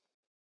brain.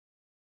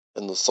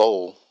 And the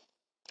soul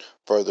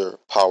further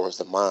powers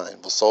the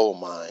mind. The soul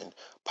mind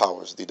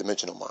powers the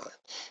dimensional mind.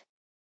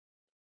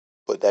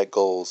 But that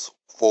goes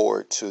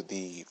forward to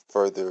the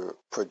further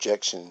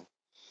projection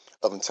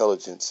of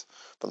intelligence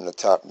from the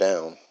top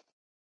down.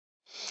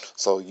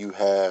 So you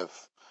have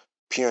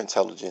pure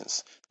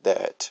intelligence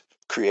that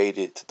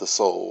created the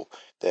soul,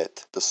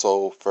 that the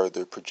soul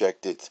further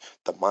projected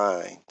the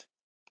mind,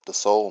 the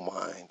soul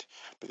mind,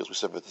 because we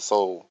said that the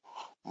soul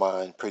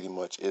mind pretty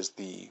much is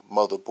the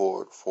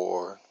motherboard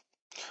for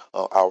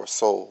our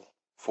soul,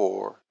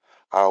 for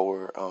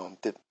our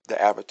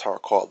the avatar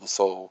called the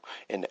soul,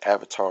 and the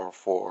avatar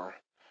for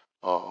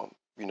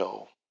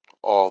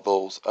all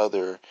those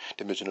other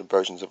dimensional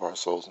versions of our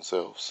souls and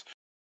selves.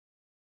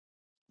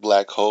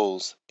 Black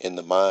holes in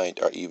the mind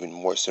are even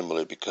more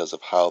similar because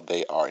of how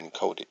they are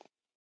encoded,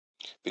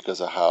 because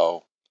of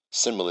how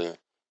similar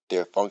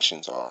their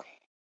functions are.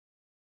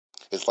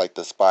 It's like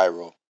the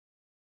spiral.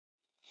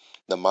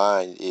 The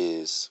mind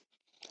is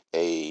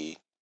a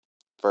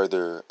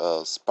further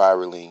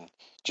spiraling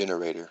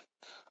generator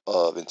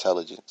of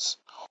intelligence,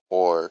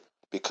 or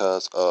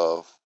because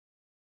of,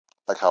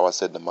 like how I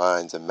said, the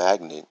mind's a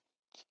magnet,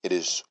 it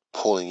is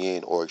pulling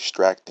in or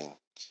extracting,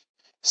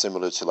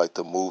 similar to like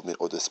the movement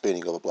or the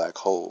spinning of a black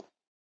hole.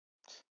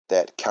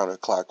 That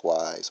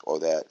counterclockwise or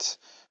that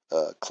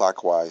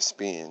clockwise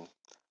spin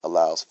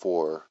allows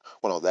for,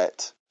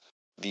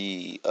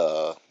 the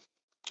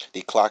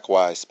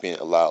clockwise spin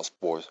allows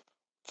for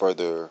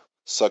further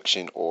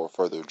suction or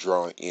further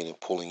drawing in and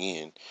pulling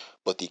in,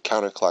 but the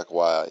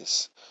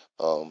counterclockwise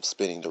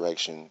spinning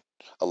direction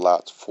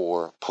allows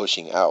for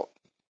pushing out.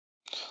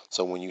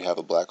 So when you have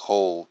a black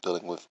hole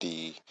dealing with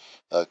the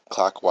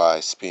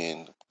clockwise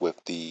spin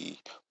with the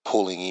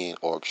pulling in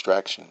or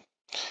extraction,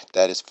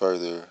 that is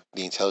further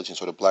the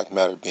intelligence or the black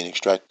matter being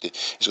extracted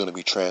is going to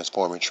be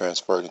transformed and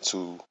transferred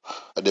into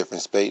a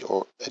different space,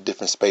 or a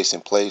different space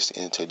and place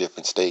into a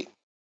different state.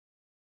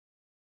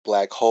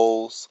 Black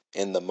holes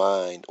in the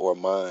mind or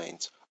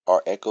minds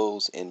are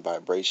echoes and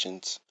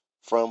vibrations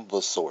from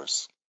the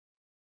source.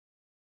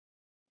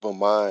 The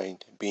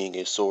mind being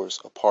a source,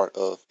 a part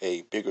of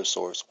a bigger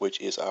source, which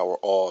is our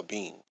all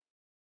being,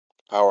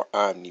 our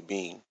omni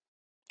being,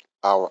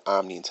 our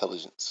omni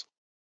intelligence.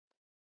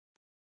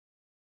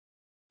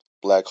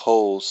 Black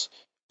holes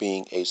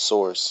being a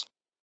source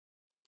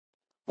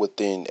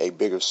within a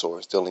bigger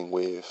source, dealing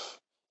with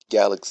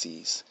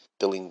galaxies,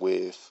 dealing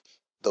with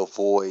the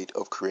void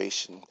of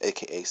creation,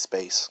 aka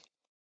space.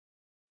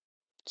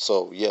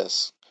 So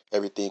yes,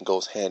 everything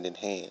goes hand in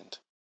hand.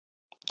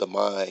 The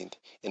mind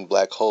and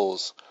black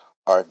holes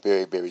are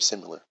very, very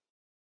similar.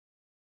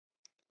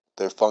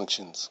 Their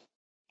functions,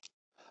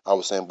 I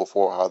was saying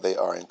before how they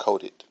are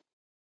encoded.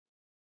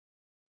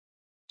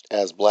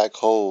 As black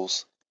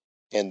holes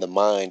and the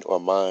mind or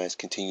minds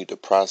continue to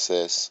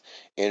process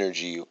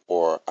energy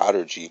or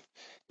outergy,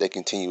 they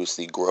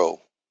continuously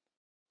grow.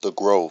 The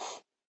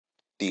growth,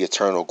 the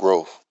eternal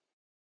growth,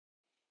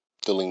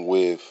 dealing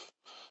with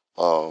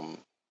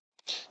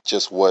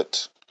just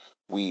what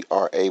we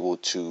are able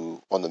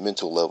to, on the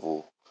mental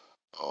level,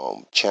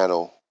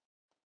 channel,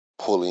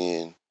 pull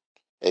in,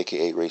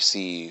 aka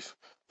receive,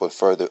 but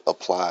further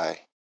apply,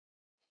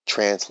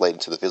 translate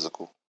into the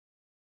physical.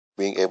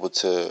 Being able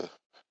to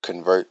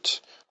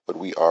convert what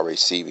we are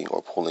receiving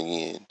or pulling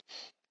in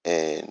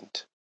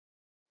and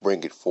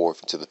bring it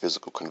forth into the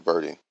physical,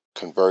 converting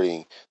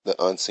converting the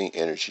unseen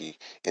energy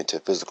into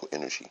physical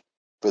energy,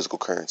 physical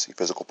currency,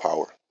 physical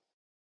power.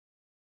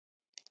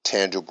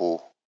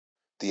 Tangible,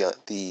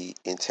 the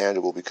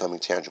intangible becoming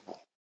tangible,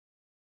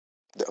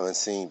 the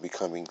unseen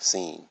becoming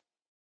seen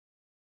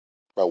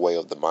by way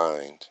of the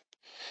mind.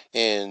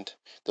 And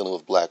dealing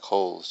with black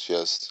holes,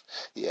 just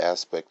the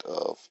aspect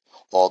of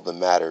all the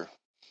matter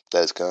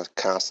that is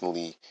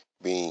constantly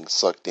being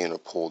sucked in or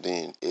pulled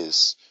in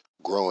is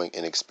growing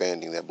and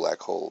expanding that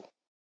black hole,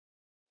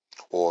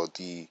 or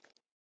the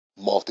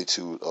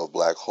multitude of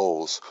black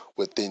holes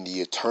within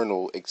the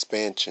eternal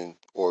expansion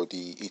or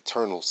the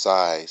eternal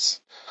size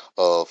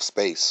of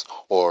space,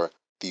 or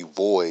the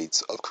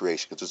voids of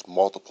creation, because there's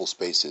multiple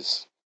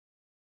spaces,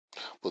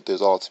 but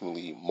there's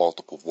ultimately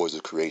multiple voids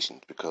of creation,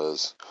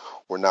 because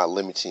we're not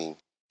limiting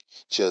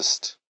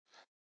just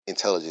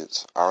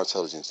our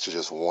intelligence to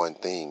just one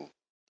thing.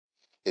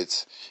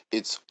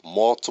 It's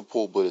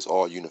multiple, but it's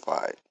all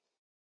unified,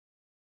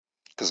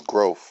 because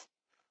growth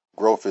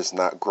is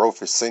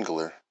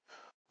singular,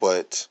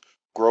 but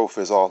growth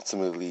is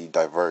ultimately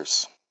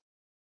diverse.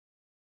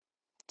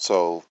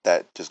 So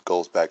that just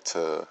goes back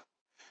to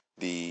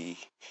the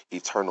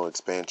eternal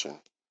expansion,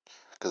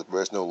 because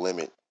there's no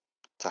limit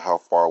to how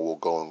far we'll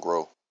go and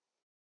grow.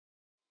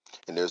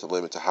 And there's a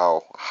limit to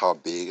how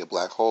big a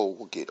black hole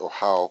will get, or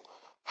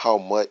how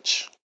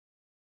much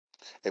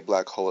a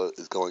black hole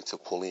is going to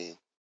pull in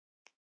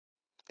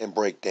and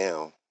break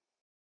down,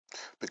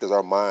 because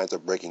our minds are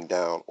breaking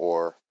down,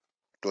 or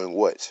doing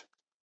what?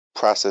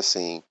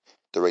 Processing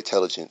the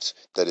intelligence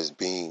that is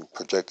being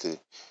projected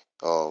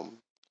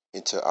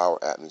into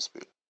our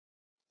atmosphere,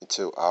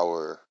 into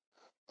our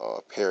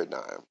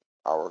paradigm,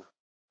 our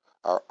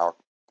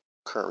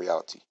current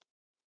reality,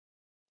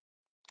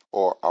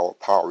 or our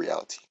power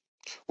reality,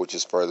 which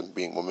is further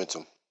being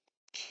momentum.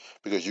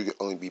 Because you can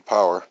only be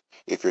power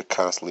if you're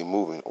constantly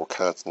moving or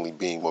constantly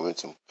being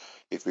momentum.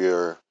 If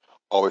you're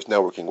always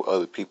networking with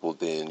other people,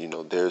 then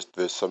there's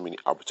so many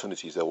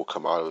opportunities that will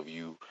come out of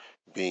you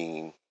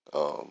being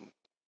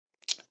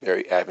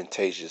very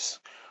advantageous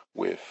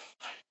with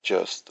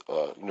just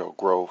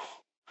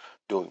growth,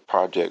 doing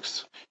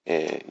projects,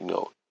 and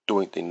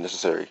doing things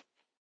necessary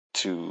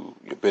to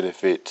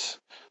benefit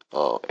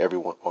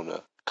everyone on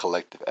a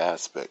collective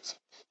aspect,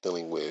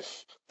 dealing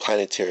with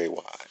planetary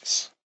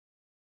wise.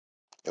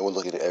 And we're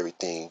looking at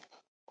everything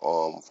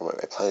from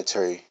a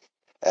planetary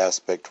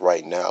aspect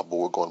right now, but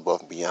we're going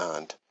above and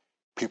beyond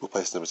people,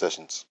 places, and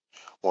possessions.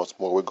 Once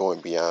more, we're going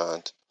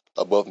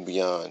above and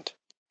beyond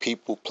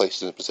people,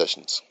 places, and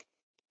possessions,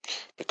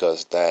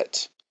 because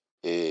that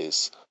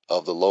is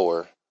of the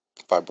lower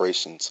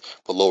vibrations,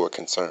 the lower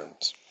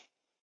concerns.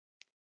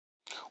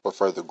 We're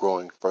further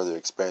growing, further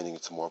expanding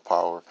into more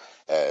power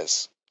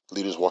as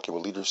leaders walking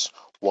with leaders,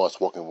 ones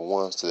walking with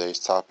ones. Today's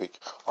topic: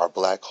 are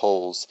black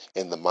holes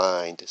in the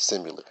mind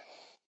similar?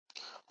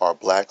 Are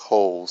black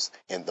holes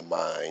in the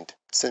mind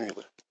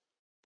similar?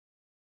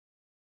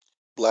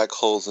 Black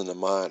holes in the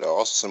mind are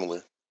also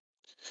similar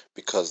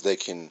because they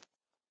can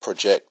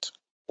project,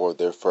 or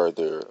they're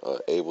further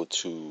able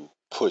to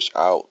push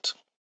out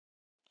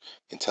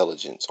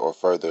intelligence, or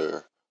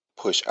further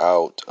push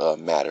out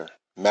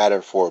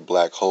matter for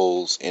black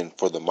holes, and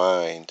for the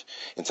mind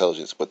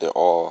intelligence, but they're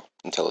all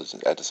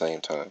intelligent at the same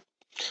time.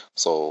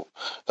 So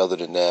other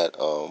than that,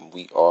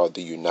 we are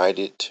the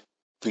United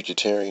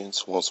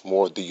Futuritarians. Once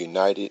more, the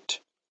United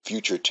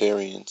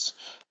Futuritarians,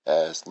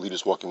 as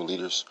leaders walking with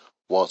leaders,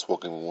 ones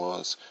walking with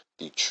ones,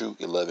 the true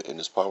 11 in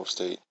this power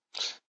state.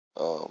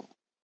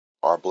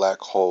 Are black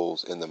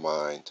holes in the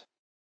mind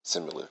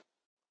similar?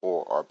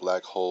 Or are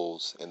black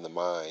holes in the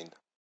mind,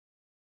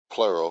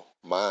 plural,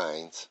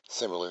 minds,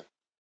 similar?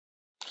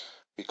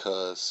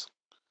 Because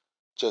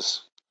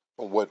just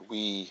from what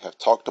we have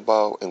talked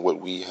about and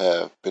what we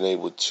have been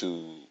able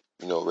to,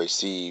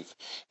 receive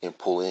and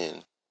pull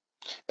in,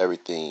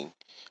 everything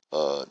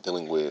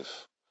dealing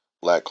with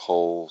black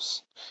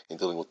holes and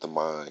dealing with the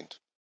mind,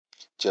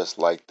 just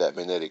like that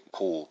magnetic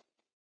pull,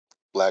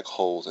 black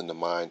holes in the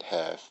mind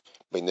have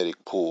magnetic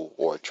pull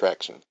or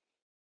attraction,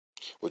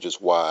 which is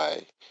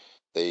why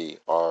they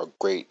are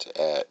great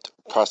at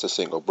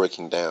processing or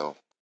breaking down,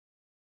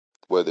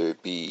 whether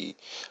it be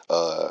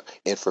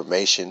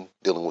information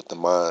dealing with the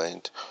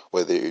mind,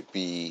 whether it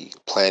be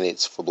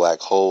planets for black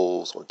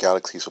holes or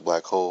galaxies for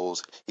black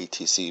holes,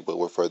 etc. But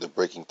we're further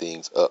breaking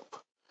things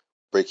up,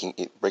 breaking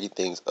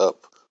things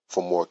up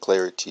for more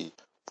clarity,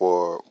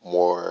 for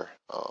more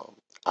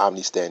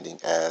omni-standing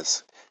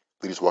as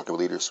leaders walking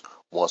with leaders,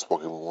 ones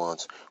walking with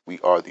ones. We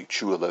are the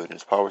true 11 in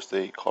this power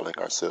state, calling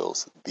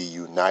ourselves the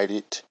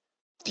United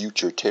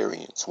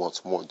Futuritarians.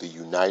 Once more, the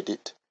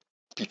United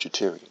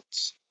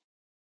Futuritarians.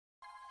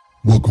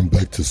 Welcome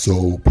back to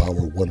Soul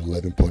Power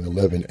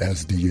 111.11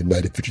 as the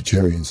United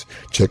Futuritarians.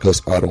 Check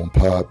us out on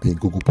Podbean,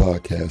 Google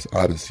Podcasts,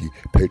 Odyssey,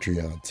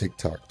 Patreon,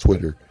 TikTok,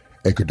 Twitter,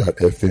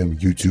 Anchor.fm,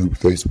 YouTube,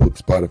 Facebook,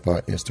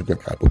 Spotify, Instagram,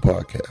 Apple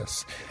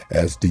Podcasts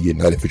as the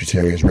United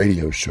Futuritarians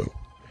radio show,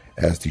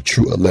 as the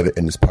true 11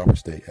 in this power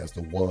state, as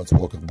the ones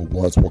walking with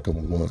ones walking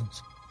with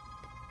ones.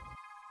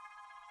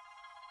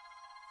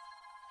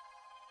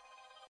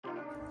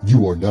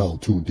 You are now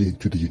tuned in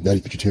to the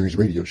United Vegetarians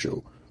Radio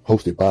Show,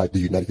 hosted by the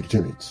United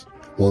Vegetarians.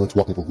 Ones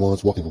walking for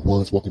ones, walking for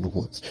ones, walking for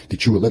ones. The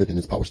true elected in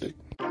its power state.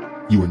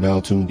 You are now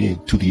tuned in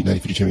to the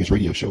United Vegetarians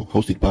Radio Show,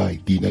 hosted by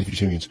the United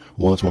Vegetarians.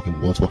 Ones walking for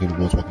ones, walking for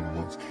ones, walking for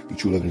ones. The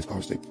true elected in its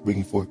power state,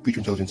 bringing forth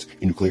future intelligence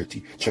and new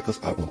clarity. Check us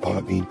out on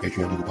Podbean,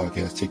 Patreon, Google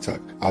Podcasts, TikTok,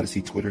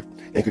 Odyssey, Twitter,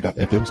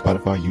 Anchor.fm,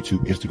 Spotify,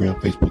 YouTube, Instagram,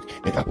 Facebook,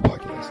 and Apple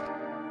Podcasts.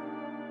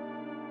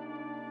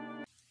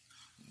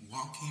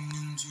 Walking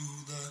into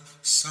the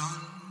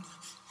sun,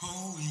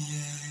 oh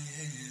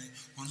yeah,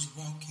 one's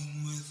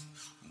walking with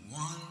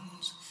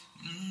ones,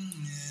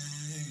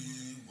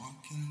 yeah,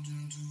 walking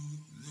into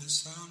the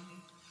sun.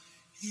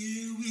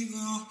 Here we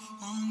go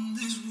on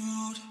this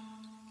road,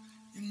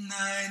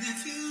 United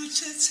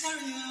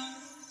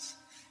Futuritarians,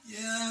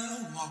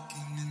 yeah,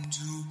 walking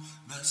into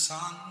the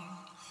sun,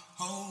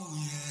 oh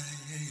yeah,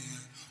 yeah,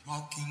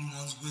 walking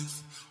ones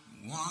with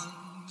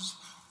ones,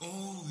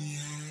 oh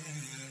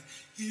yeah,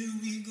 here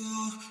we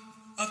go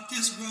up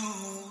this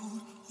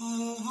road,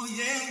 oh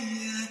yeah,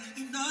 yeah,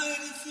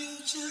 United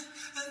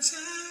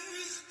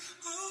Futuritarians,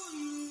 oh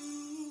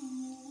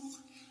you,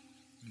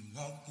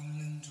 walking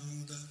into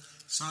the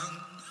sun,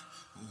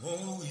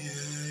 oh yeah,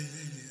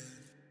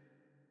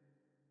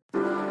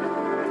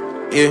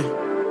 yeah,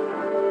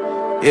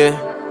 yeah.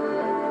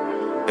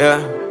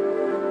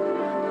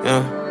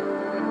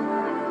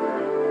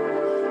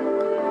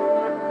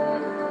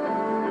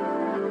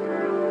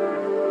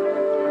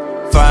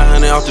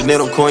 Off the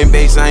net on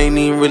Coinbase, I ain't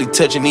even really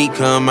touching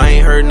e-com. I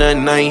ain't heard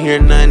nothing, I ain't hear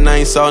nothing, I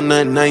ain't saw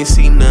nothing, I ain't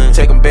see nothing.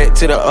 Take 'em back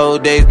to the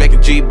old days, back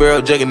in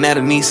G-Burrow, jugging at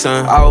a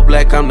Nissan. All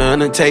black, I'm the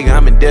Undertaker,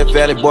 I'm in Death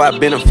Valley, boy, I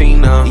been a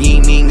phenom. You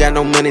ain't even got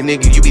no money,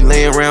 nigga, you be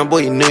laying around, boy,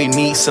 you know you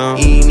need some.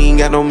 You ain't even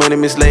got no money,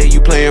 Miss Lady, you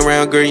playing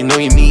around, girl, you know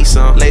you need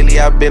some. Lately,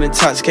 I've been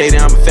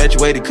intoxicated, I'm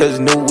infatuated, cause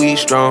new weed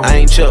strong. I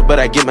ain't Chuck, but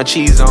I get my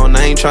cheese on,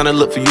 I ain't tryna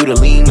look for you to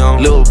lean on.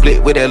 Little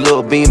blick with that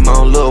little beam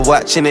on, little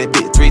watch in that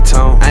big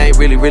 3-tone. I ain't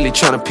really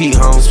tryna pee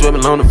home,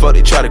 swimming on the fuck,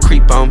 they try to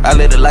creep on. I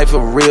live the life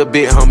of a real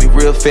big homie,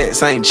 real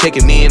fat, I ain't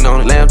checking in on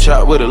it. Lamb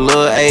chop with a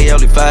little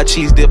aioli, 5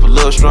 cheese dip, a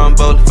little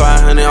Stromboli.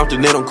 500 off the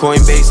net on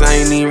Coinbase, I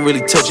ain't even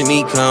really touching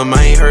e-com.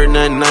 I ain't heard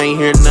nothing, I ain't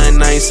hear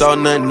nothing, I ain't saw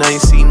nothing, I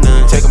ain't see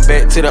nothing. Take 'em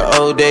back to the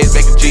old days,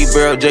 back in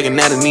G-Burrow, jugging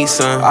at a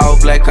Nissan. All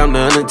black, I'm the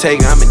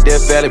Undertaker, I'm in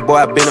Death Valley, boy,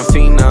 I been a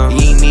phenom.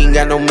 You ain't even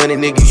got no money,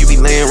 nigga, you be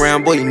laying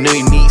around, boy, you know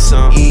you need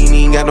some. You ain't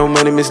even got no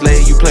money, Miss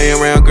Lady, you playing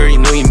around, girl, you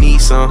know you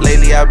need some.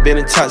 Lately, I've been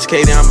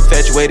intoxicated, I'm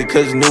infatuated,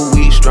 cause new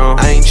weed strong.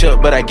 I ain't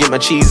Chuck, but I get my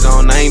cheese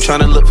on, I ain't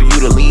tryna look for you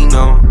to lean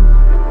on.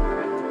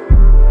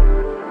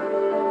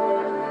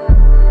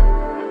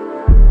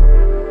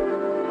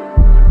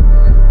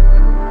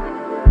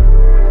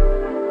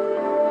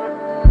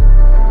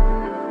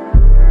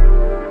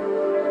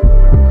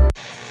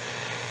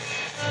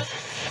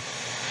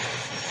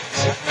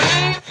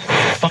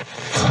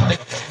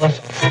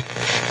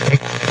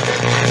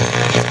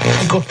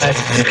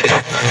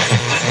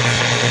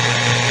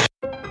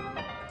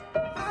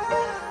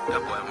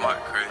 That boy Mark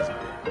crazy.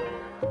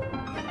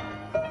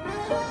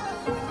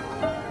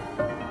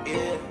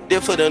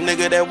 Did for the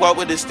nigga that walk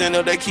with the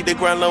steno, they keep the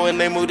grind low and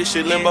they move this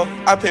shit limbo.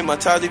 I pay my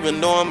tithes even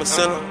though I'm a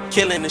sinner.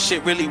 Killing the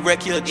shit really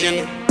wreck your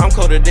agenda. I'm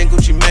colder than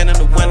Gucci Man in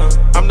the winter.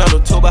 I'm not a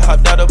tour, but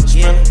hopped out of a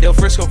sprinter. They'll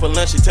Frisco for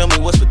lunch, she tell me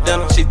what's for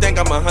dinner. She think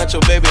I'm a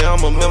huncho, baby,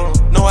 I'm a member.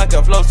 No, I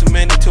got flows too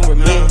many to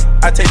remember.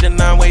 I take the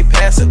 9-way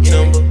past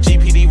September.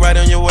 GPD right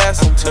on your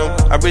ass on timber.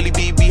 I really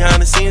be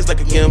behind the scenes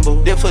like a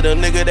gimbal. Did for the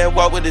nigga that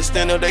walk with the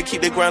steno, they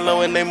keep the grind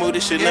low and they move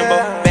this shit limbo.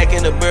 Back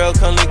in the barrel,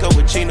 come link up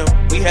with Chino.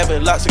 We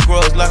having lots of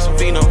growers, lots of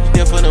phenos.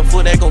 Did for them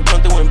food that gon'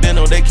 come through and bend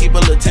on. They keep a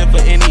little 10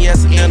 for any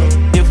accidental.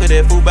 Did for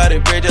that food by the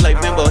bread just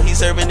like Bimbo. He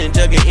serving and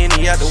jugging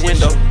any out the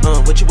window.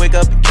 What you wake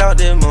up and count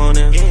this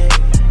morning?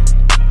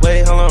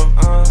 Wait, hold on.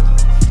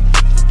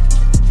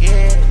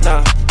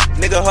 Nah,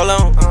 nigga, hold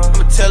on.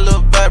 I'ma tell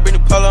Lil Vibe, bring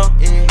the polo.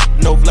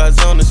 No fly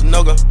zone, it's a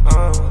no-go.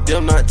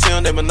 Them not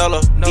 10, they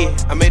Manolo. Yeah,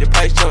 I made the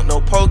price jump,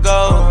 no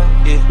pogo.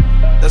 Yeah,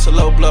 that's a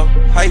low blow.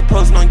 How you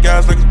posting on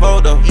guys like it's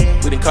Bodo?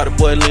 We done caught a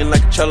boy lean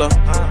like a cello.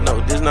 No,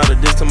 this not a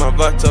diss to my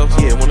vatos.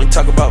 Yeah, when I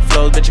talk about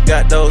flows, bitch, you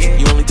got those.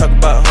 You only talk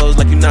about hoes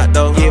like you not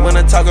those. Yeah, when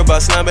I talk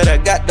about slime, bet I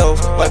got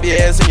those. Wipe your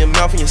ass in your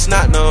mouth and your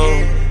snot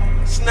nose.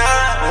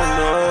 Snot.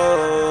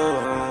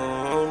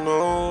 Oh no.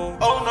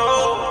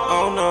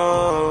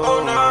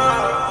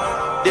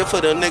 For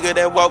the nigga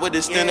that walk with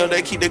the steno,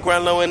 they keep the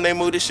grind low and they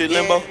move this shit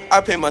limbo.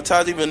 I pay my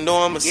tithes even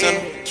though I'm a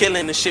sinner.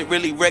 Killing the shit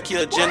really wreck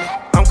your agenda.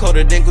 I'm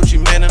colder than Gucci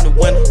Man in the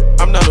winter.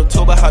 I'm not a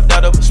tour, but hopped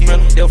out of a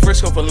sprinter. They'll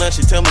Frisco for lunch,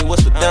 she tell me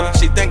what's for dinner.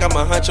 She think I'm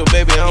a huncho,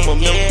 baby, I'm a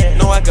member.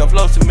 No, I got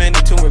flows too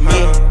many to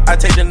remember. I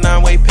take the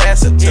 9-way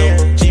past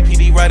September.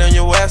 GPD right on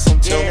your ass on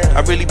timber. I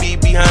really be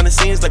behind the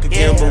scenes like a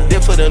gimbal.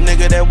 Did for the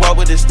nigga that walk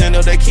with the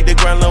steno, they keep the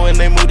grind low and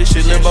they move this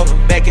shit limbo.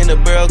 Back in the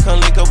barrel, come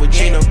link up with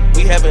Chino.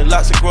 We having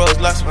lots of growers,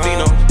 lots of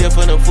phenos. Did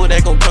for them food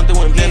that gon' come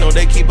through and bend on.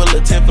 They keep a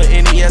little 10 for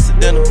any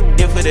accidental.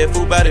 Did for that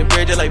food by the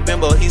bread just like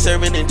Bimbo. He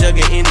serving and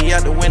jugging any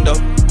out the window.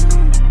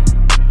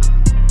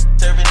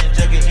 Serving and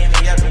jugging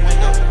any out the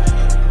window.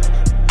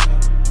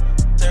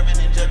 Serving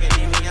and jugging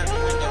any out the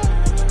window.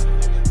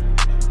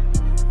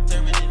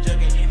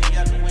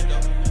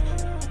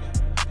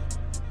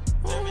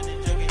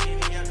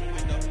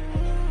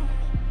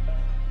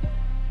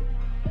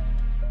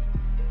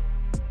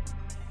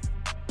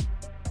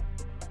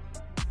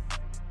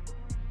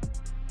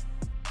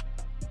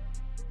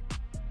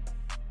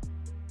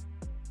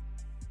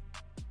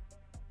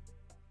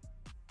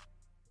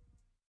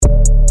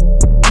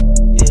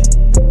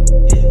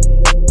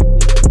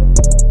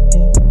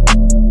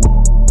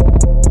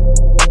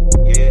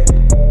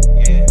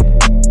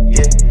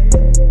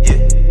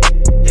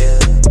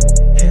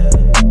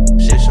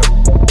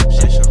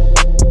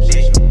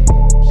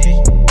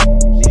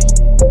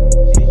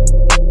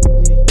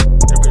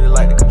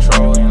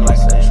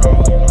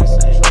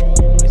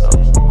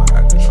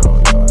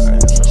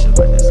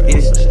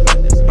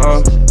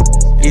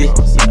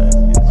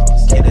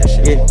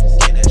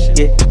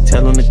 Yeah,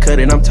 tell them to cut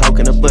it, I'm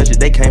talking a budget.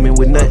 They came in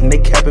with nothing, they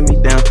capping me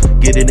down.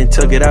 Get it and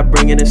tuck it, I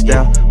bring it in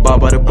style. Ball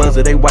by the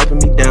buzzer, they wiping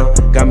me down.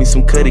 Got me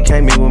some cutty,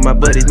 came in with my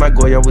buddies. My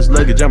Goya was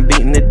luggage, I'm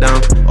beating it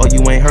down. Oh,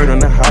 you ain't heard, I'm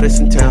the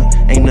hottest in town.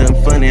 Ain't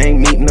nothing funny, ain't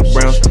meeting the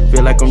Browns.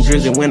 Feel like I'm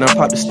drizzling when I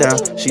pop the style.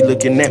 She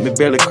looking at me,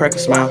 barely crack a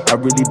smile. I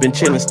really been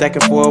chillin',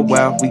 stacking for a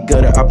while. We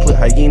gutted, I put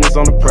hyenas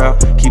on the prowl.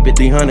 Keep it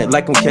 300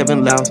 like I'm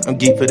Kevin Louse. I'm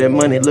geek for that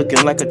money,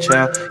 looking like a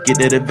child. Get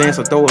that advance,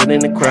 I throw it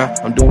in the crowd.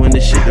 I'm doing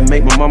this shit to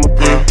make my mama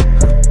proud.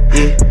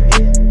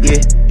 Yeah,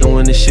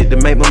 doing this shit to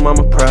make my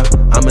mama proud.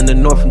 I'm in the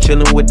north, I'm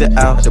chillin' with the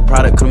Owls. The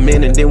product come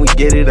in and then we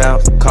get it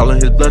out.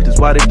 Calling his bluff, that's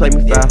why they play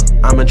me foul.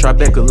 I'm in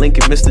Tribeca,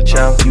 Lincoln, Mr.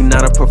 Chow. You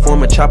not a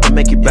performer, chopper,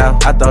 make you bow.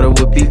 I thought it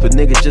would be, but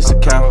nigga, just a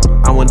cow.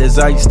 I want that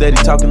Zay, steady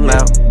talking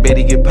loud.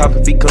 Betty get pop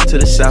if he come to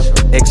the south.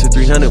 Exit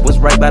 300 was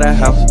right by the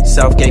house.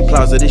 Southgate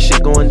Plaza, this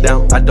shit going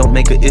down. I don't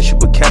make an issue,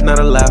 but cap not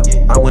allowed.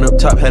 I went up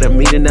top, had a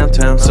meeting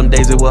downtown. Some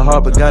days it was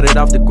hard, but got it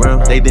off the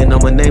ground. They didn't know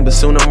my name, but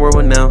soon I'm world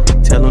renowned.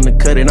 Tell them to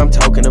cut it, I'm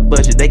talking a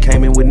budget. They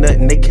came in with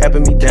nothing, they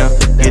capping me down.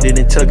 Get it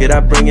and tuck it, I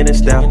bring it in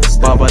style.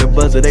 Ball by the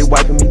buzzer, they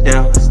wiping me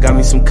down. Got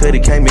me some cutty,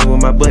 came in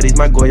with my buddies.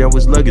 My Goya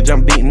was luggage,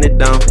 I'm beating it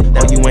down.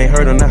 Oh, you ain't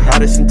heard, I'm the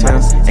hottest in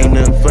town. Ain't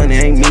nothing funny,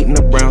 ain't meeting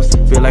the Browns.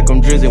 Feel like I'm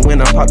drizzling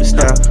when I pop the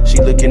style.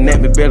 She looking at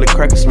me, barely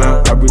crack a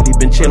smile. I really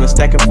been chillin',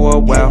 stacking for a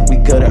while. We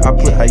gutted, I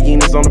put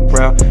hyenas on the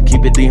prowl.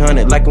 Keep it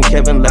 300 like I'm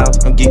Kevin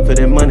Louse. I'm geek for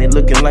that money,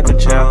 looking like a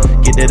child.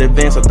 Get that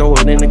advance, I throw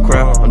it in the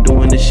crowd. I'm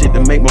doing this shit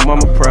to make my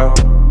mama proud.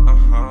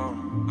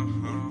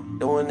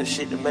 Doing this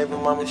shit to make my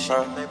mama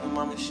shine.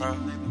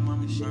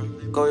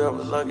 Go y'all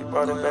with lucky,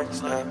 brought it back to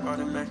snap.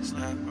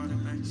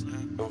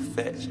 Them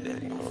facts,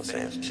 daddy, you know what I'm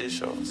saying? Shit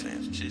show,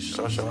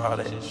 social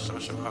holiday.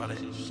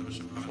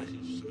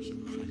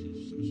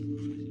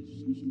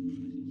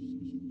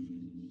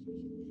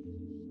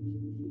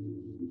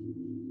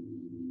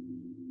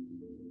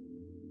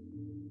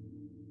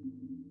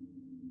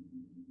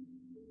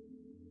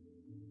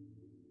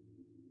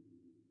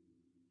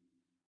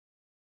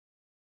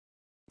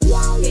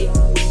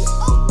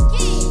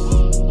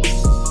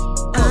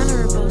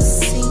 Honorable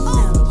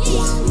C-Note.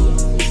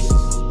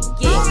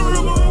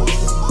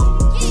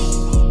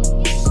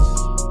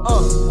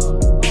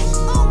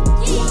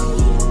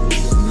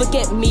 Look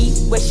at me,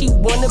 where she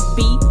wanna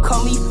be.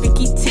 Call me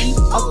Freaky T,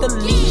 off the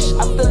leash.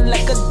 I feel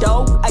like a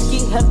dog, I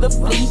get hella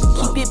flea.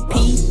 Keep it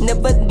P,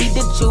 never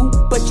needed you,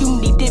 but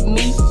you needed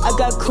me. I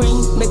got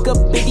cream, make a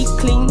bitty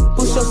clean,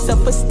 boost your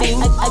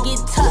self-esteem. I get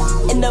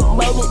tough in the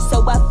moment,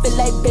 so I feel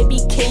like baby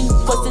king.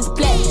 First is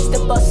black,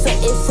 step on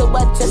something, so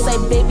I dress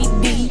like baby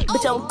D.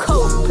 Bitch, I'm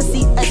cold,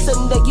 pussy ass, so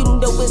know you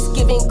know it's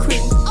giving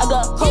cream. I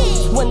got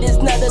hoes, when there's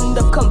not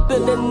enough, come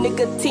build a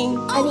nigga team.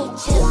 I need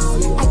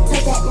chips, I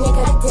tell that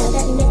nigga,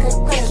 that nigga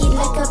quirky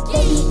like a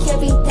baby,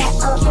 carry that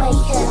on my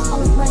hip.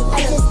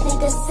 I just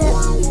need a sip,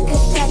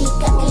 cause shawty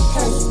got me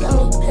touched, got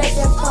me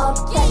pleasure fall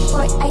back,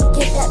 or I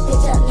get that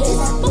bitch a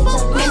list.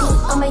 Money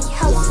on my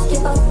house,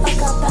 give a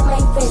fuck about my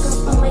wrist.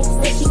 On my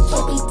wrist, you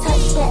can't be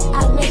touched, that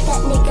I make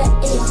that nigga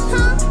itch.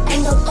 I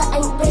know that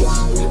I'm rich,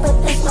 but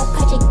that's my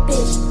project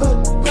bitch.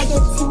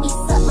 Royalty me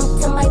something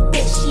to my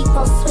bitch, she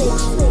gon'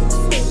 switch.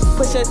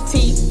 Push a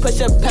T, push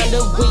a pound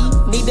of weed,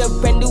 need a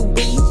brand new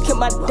weed. Kill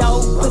my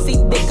dog, pussy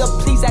nigga,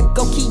 please, I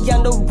go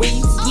Keanu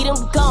Reeves. Get him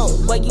gone,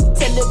 why you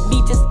telling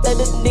me, just let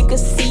a nigga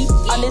see.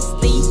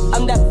 Honestly,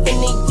 I'm not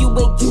feeling you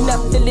and you not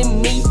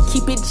feeling me.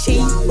 Keep it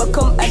G, but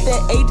come at the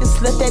A,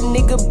 just let that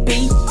nigga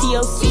be.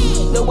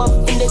 TLC, no I'm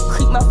finna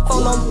creep my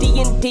phone on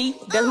D&D.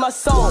 That's my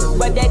song,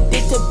 right that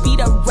did to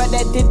beat, I right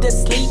that did to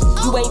sleep.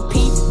 You ain't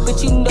P,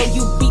 but you know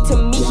you beat to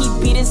me, he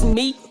beat is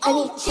me. I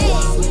need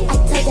chips, I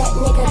tell that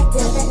nigga,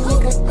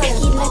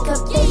 quirky like a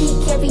baby,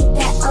 carry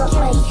that on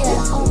my hip.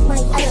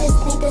 I just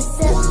need a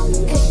sip,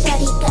 cause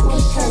shawty got me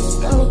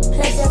touched, got me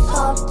pleasure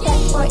fall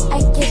back, or I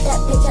get that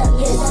bitch a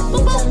list.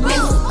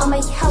 Money on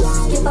my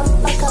house, give a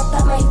fuck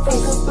about my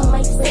wrist. On my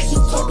wrist, you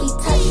can't be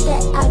touched,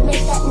 that I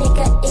make that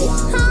nigga itch.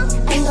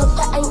 I know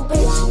that I'm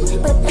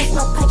rich, but that's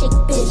my project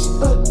bitch.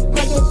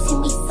 Royalty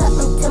me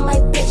something to my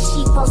bitch,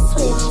 she gon'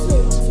 switch.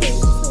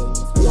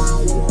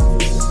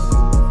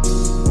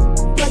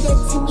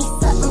 Royalty me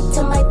something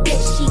to my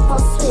bitch, she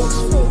gon' switch.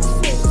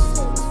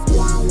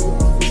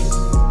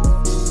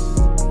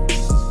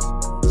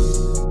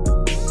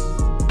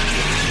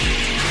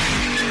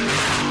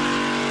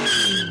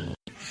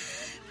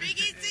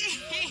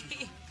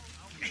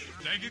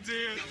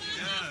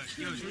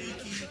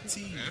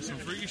 That's some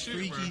freaky shit,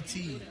 Freaky bro.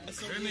 T.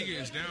 That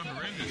nigga is down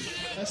horrendous.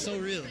 That's so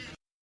real.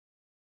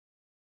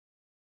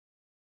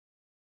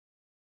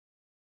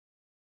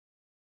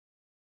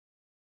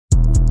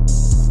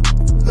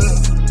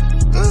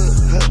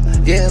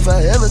 Yeah, if I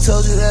ever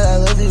told you that I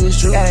love you,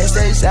 it's true. Gotta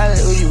stay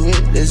silent when you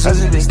with this. I'm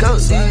sipping coke,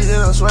 see, then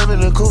I'm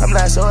swerving the coupe. I'm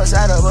not so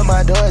excited, but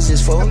my doors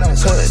is full.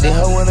 The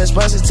hoe wanna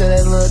sponsor to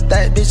that little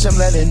thot, bitch, I'm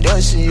not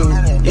endorsing you.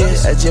 Yeah,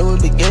 I just went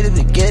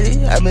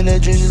spaghetti. I'm in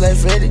that drinking like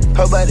Freddy.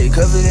 Her body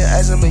covered in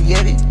ice, I'm a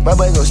Yeti. My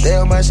boy gon' stay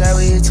on my side,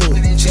 we hit too.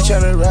 She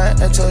tryna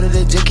ride, I told her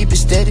that just keep it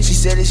steady. She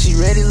said that she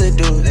ready, let's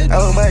do it.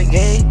 I'm on my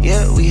game,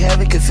 yeah, we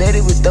having confetti,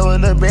 we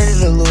throwing up bread in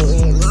the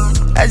lure.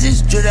 I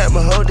just drew out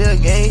my whole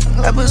damn game.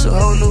 I put some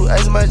whole new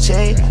ice in my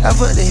chain. I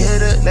put the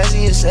head up, now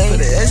she insane. For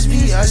the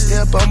SP, I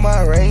step on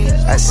my range.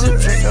 I sip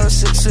drink on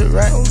sip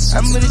right.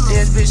 I'm with a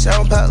dance bitch, I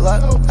don't pop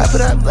lock. I put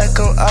out black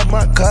on all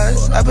my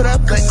cars. I put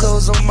out black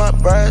clothes on my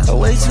bras. I'm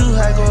way too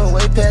high, going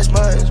way past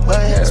Mars.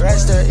 My hair right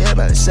there,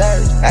 everybody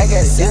Cyrus. I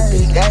got a dip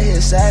big, I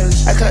hear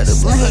Cyrus. I caught the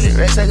blue 100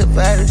 racks like a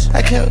virus.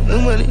 I count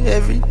new money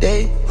every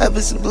day. I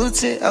put some blue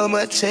tint on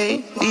my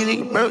chain. These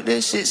niggas broke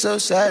that shit so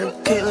sorry.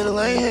 Can't let a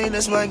lane hang,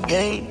 that's my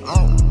game.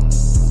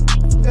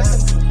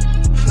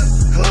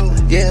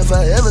 Yeah, if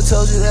I ever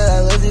told you that I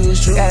love you,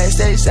 it's true. Gotta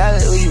stay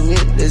silent when you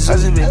with this. I'm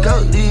sipping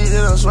coke,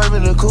 then I'm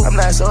swerving the coupe. I'm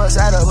not so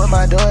excited, but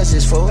my doors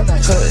is full.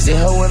 The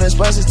hoe wanna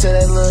sponsor to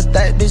that little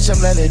thot, bitch,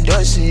 I'm not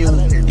endorsing you.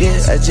 Yeah,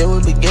 I just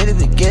went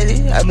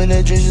spaghetti. I'm in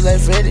that drinking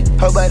like Freddy.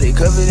 Her body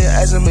covered in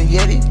ice, I'm a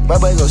Yeti. My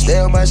boy gon' stay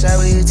on my side,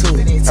 we hit too.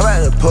 I'm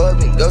out of the pub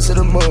and go to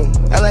the moon.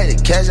 I like the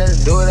cash, I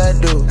just do what I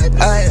do.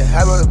 I like to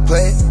hop on the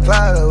plane,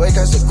 fly all the way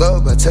across the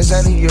globe, I touch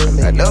down in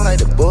Europe. I don't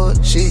like the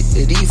bullshit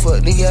that these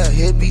fuck nigga out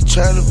here be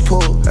tryna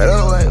pull. I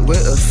don't like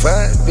with a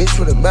fine bitch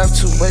with a mouth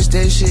too much,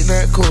 that shit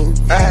not cool.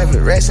 I have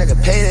a racks, I can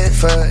pay that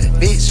fine,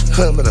 bitch,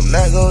 but I'm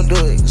not gon' do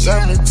it. Cause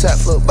I'm the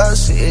top floor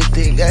boss,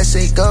 everything I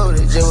say go,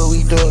 that's just what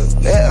we doing.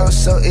 Now I'm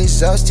so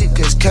exhausted,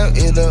 cause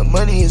counting up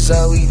money is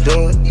all we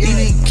doing. These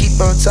niggas keep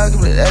on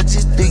talking, but I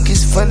just think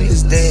it's funny,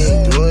 cause they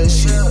ain't doing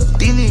shit.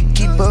 These niggas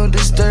keep on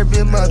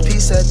disturbing my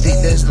peace, I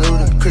think that's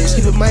ludicrous.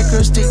 Keep a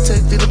micro stick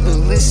tucked in a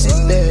ballistic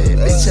bag,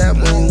 bitch, I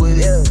move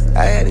with it.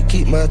 I had to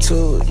keep my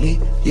tool with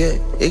me, yeah,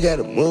 it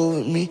gotta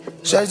move with me.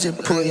 So I just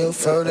pull your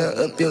phone out,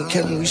 up your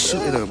camera, we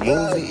shooting a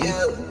movie,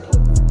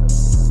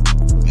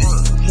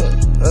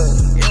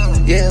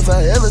 yeah, if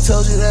I ever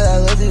told you that I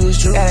love you,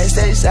 it's true. Gotta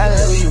stay silent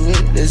when you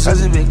with this. I'm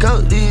sipping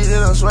coke,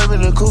 then I'm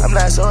swerving the coupe. I'm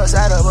not so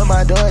excited, but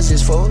my doors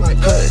is full.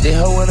 The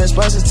hoe wanna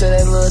sponsor to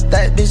that little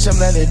thot, bitch, I'm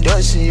not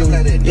endorsing you.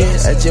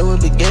 Yeah, I just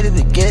went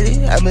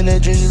spaghetti. I'm in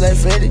that drinking like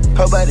Freddy.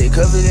 Her body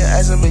covered in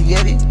ice, I'm a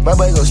Yeti. My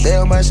boy gon' stay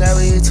on my side,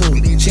 we hit too.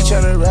 She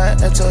tryna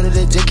ride, I told her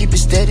that just keep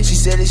it steady. She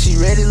said that she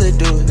ready, let's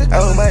do it.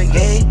 I'm on my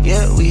game,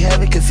 yeah, we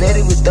having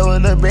confetti, we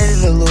throwing up bread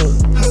in the lure.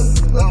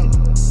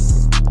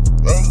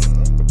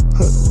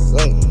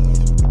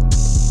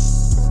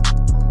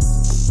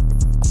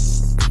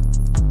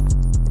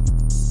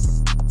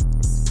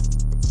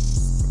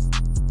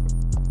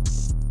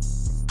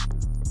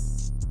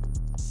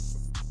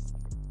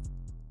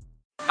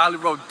 Ali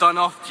bro done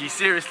off G,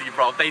 seriously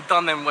bro, they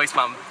done them waste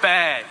man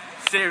bad.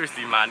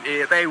 Seriously man,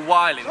 yeah, they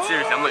wildin',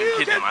 seriously, I'm not even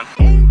kidding man.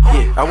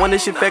 Yeah, I want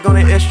this shit back on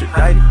the extra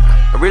diety.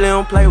 I really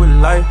don't play with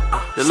life.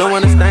 The little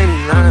one is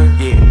staining line.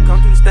 Yeah,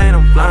 come through the stain,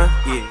 I'm flying.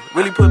 Yeah,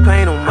 really put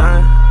pain on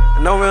mine. I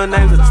know real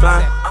names of the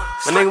slime.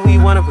 My nigga, we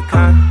one of a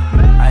kind.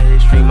 I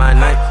hit street my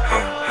night.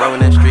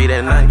 Rolling that street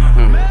at night.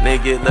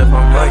 Nigga get left,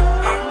 I'm right.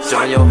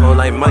 Showing your hoe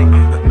like Mike.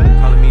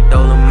 Calling me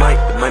Dolomite.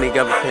 The money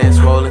got my pants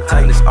swollen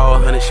tight. It's all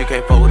 100, you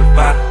can't fold with a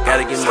 5.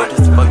 Gotta get more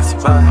just to fucking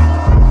survive.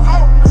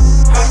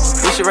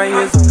 This shit right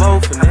here is a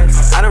bold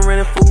finesse. I done ran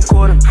a food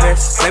court and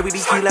vest. Maybe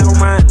these key like on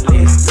my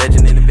list.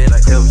 Legend in the bed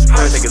like Elvis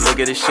Presley. Take a look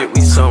at this shit,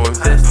 we so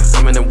invested.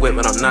 I'm in the whip,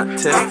 but I'm not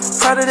tested.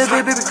 Proud of that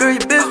baby girl, you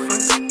best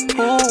friend.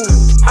 Ooh.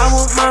 I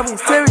want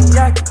mommy's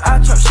teriyaki. I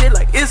chop shit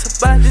like it's a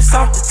bite. This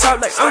off the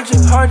top like I'm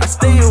Jim Hardy. I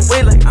stay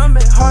away like I'm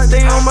at Hardy.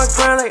 Stay on my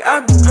grind like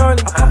I'm Jim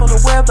Hardy. I pop on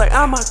the web like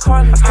I'm my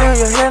Carly. I stay on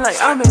your head like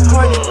I'm at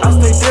Hardy. I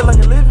stay dead like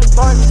a living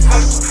Barney.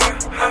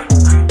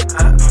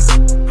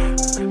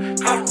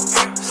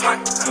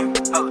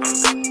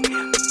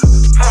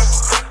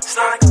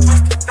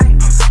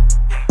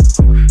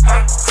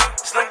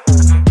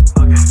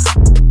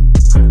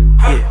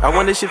 Yeah, I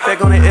want this shit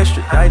back on the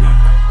extra diety.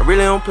 I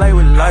really don't play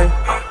with life.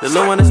 The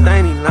little one is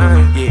staining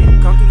line. Yeah,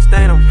 come through the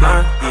stain, I'm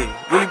flying.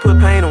 Yeah, really put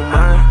pain on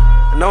mine.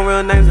 I know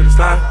real names of the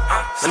slime.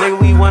 My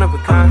nigga, we one of a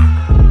kind.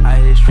 I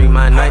hit street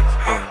my night.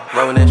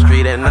 Rolling that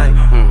street at night.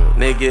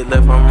 Nigga get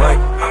left, I'm right.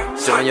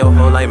 Showing your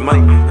hoe like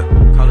Mike.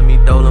 Calling me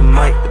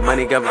Dolomite. The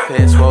money got my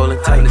pants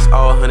swollen tight. It's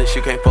all 100,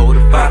 you can't fold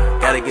with a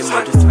 5. Gotta get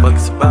more just to fucking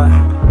survive.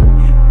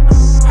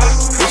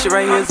 This shit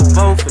right here is a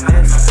bold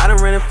finesse. I done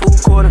ran a food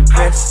court and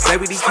vest.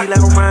 Baby, these key like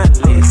on my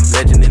list.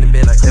 Legend in the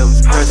bed like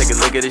Elvis Presley. Take a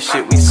look at this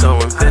shit, we so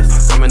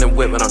invested. I'm in the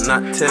whip, but I'm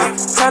not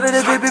tested. Proud of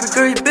that baby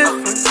girl, you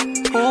best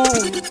friend.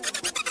 Ooh.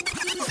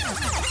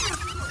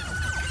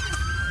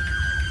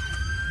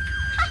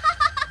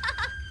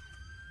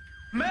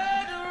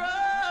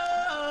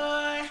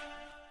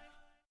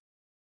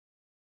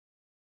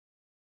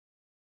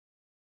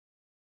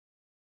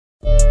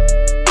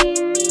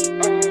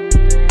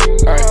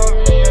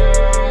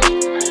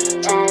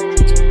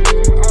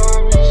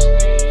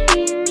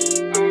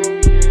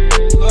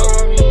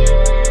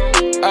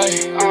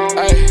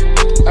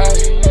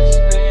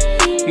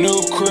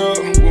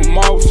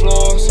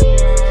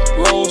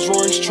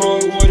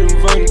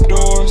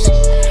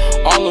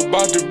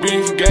 out the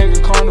beef, gang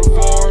of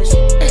carnivores.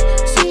 Ay,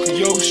 sick of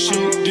your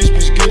shit, this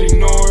bitch get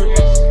ignored.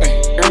 Ay,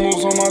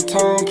 emeralds on my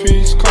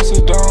timepiece, cost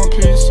a dime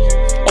piece.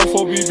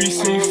 O4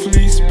 BBC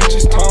fleece,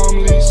 bitches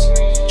timeless.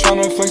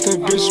 Tryna flex that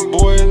bitch,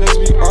 boy, let's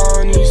be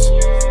honest.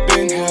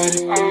 Been had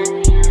it,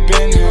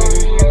 been had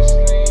it.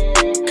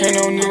 Can't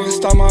no nigga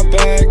stop my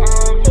bag.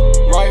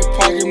 Right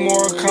pocket,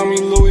 more, call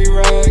me Louis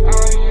Rag.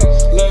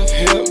 Left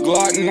hip,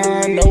 Glock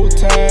 9, no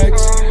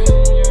tags.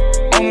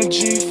 On a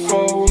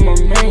G4 with my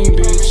main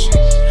bitch.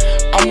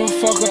 I'm a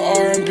fucking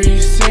R&B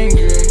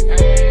singer.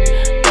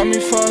 Got me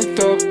fucked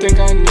up, think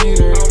I need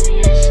her.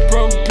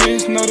 Broke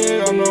bitch, know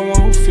that I'm the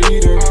one who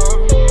feed her.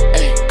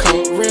 Ay,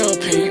 cup real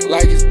pink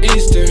like it's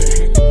Easter.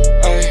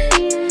 Ay,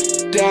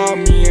 dial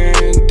me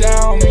in,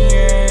 dial me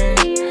in,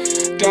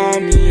 dial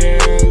me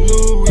in.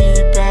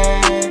 Louis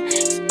bag,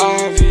 it's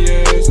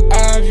obvious,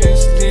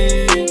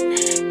 obviously.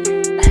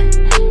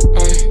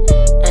 Ay,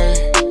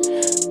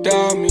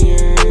 dial me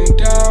in,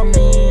 dial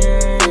me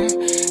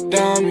in,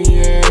 dial me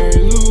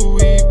in.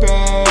 Louis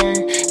bag,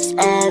 it's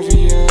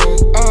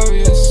obvious,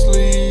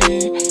 obviously.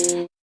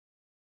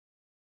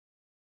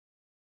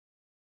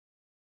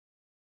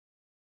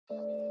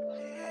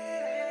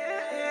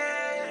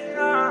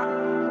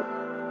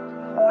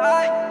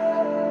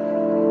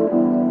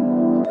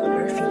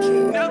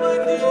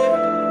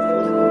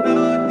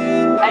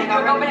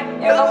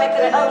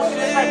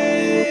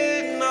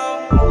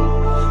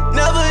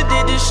 Never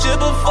did this shit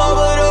before,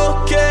 but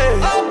okay.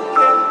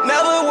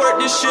 Never worked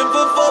this shit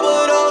before,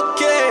 but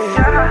okay.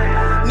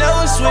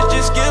 Never switched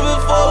this skill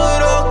before,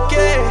 but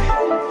okay.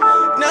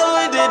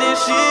 Never did this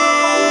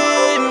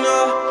shit, no.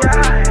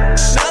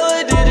 Never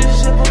did this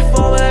shit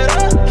before, but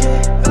okay.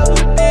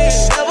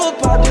 Never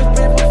popped this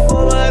bitch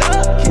before, but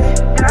okay.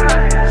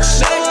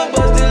 Never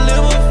busted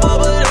lip before,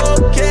 but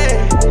okay.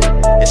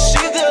 And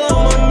she still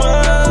on my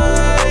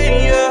mind,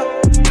 yeah.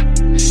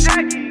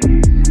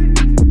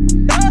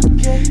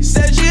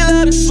 Said she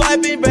love to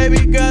swipe it,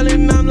 baby girl,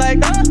 and I'm like,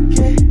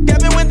 okay.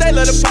 Got me when they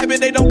love to pipe it,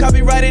 they don't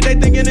copyright it, they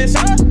thinking it's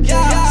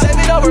yeah. Save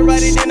it over,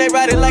 write it, then they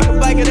ride it like a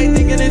bike, and they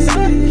thinking it's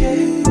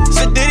okay.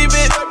 So diddy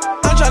bitch,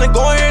 I'm tryna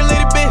go in here a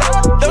little bit.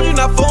 Don't you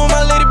not fool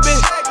my lady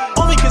bitch?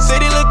 On me can say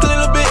they look a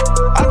little bit.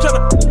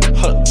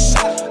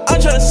 I'm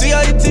tryna see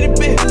how you titty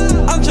bit.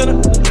 I'm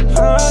tryna,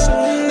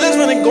 let's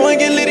run and go and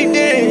get litty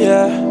then,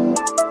 yeah.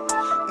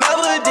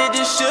 Never did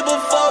this shit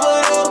before,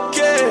 but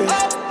okay.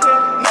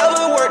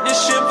 Never worked this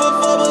shit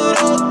before, but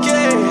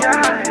okay.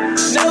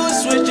 Never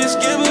switched this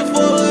skill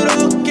before, but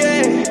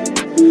okay.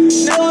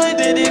 Never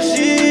did this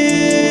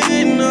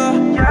shit, no.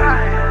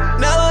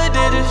 Never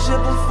did this shit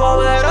before,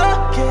 but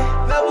okay.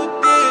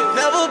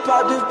 Never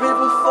popped this bitch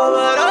before,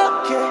 but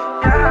okay.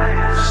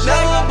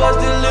 Never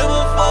busted lip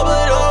before,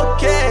 but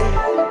okay.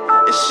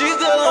 And she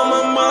still on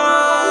my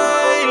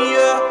mind,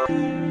 yeah.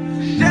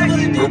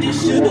 Never did this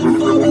shit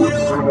before, but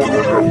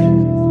okay.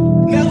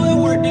 Never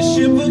worked this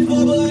shit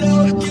before, but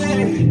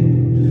okay.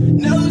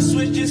 Never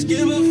switched your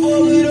skill before,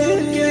 but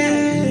okay.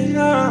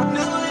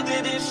 Never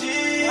did this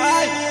shit,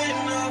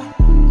 no.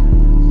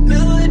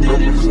 Never did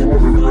this shit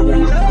before, but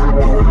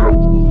okay.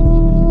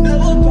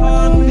 Never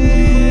popped me,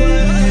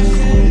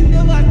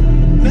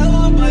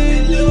 never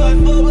busted lip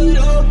before, but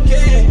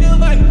okay.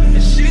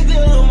 And she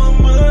still on my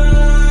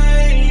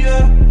mind,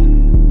 yeah.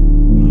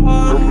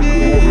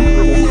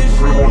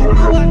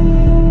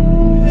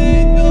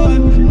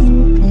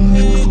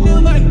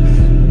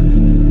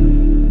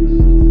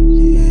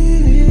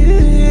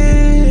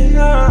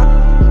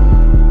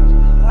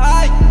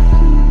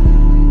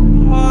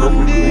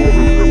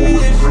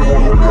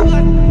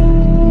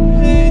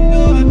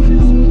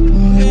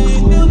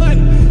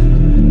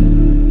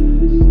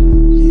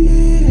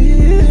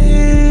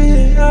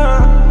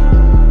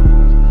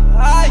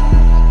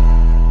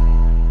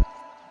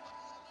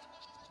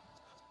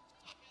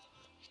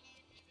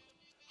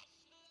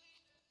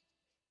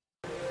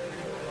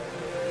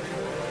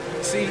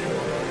 See,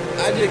 I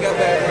just got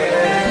back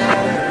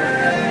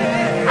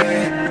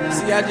right.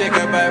 See, I just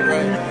got back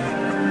right.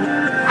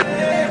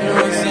 You know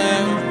what I'm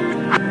saying?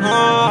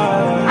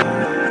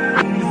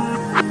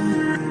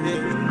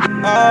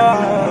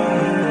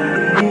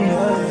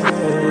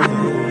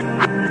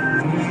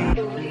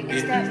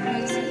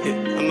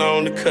 I'm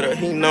known to cut up,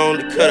 he known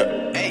to cut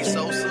up. Hey,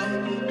 Sosa,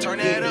 turn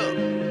that up.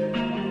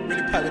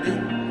 Really pop it in.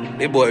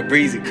 That boy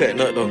Breezy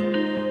cutting up though.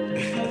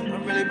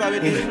 I'm really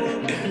popping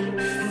in.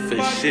 For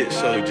shit,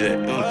 so Jack,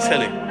 I'm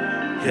telling you.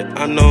 Yeah,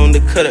 I known to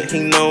cut up, he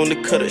known to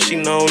cut up, she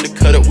known to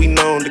cut up, we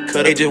known to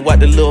cut up. They just watch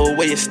the little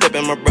way you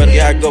steppin', my brother.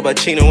 Yeah, I go by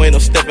Chino, ain't no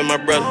steppin', my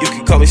brother. You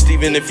can call me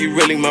Steven if you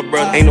really my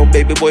brother. Ain't no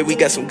baby boy, we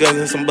got some guns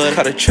and some butter.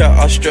 Caught a trap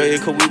Australia,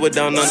 cause we were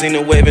down under. Seen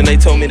a wave and they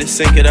told me to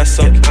sink it, I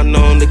sunk it. I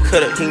known to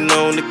cut up, he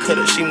known to cut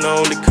up, she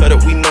known to cut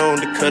up, we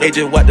known to cut up. They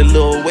just watch the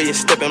little way you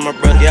steppin', my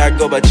brother. Yeah, I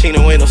go by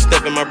Chino, ain't no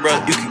steppin', my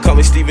brother. You can call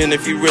me Steven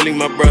if you really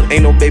my brother.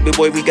 Ain't no baby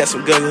boy, we got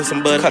some guns and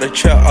some butter. Caught a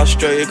trap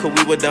Australia, cause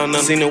we were down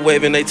under. Seen a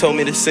wave and they told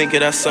me to sink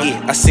it, I sunk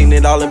it. I seen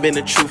it all and been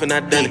the truth and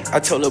I done it.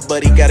 I told her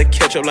buddy gotta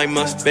catch up like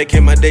must. Back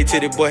in my day till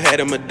the boy had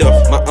him a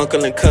duff. My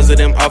uncle and cousin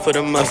them offered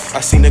a must.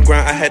 I seen the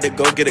grind, I had to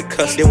go get a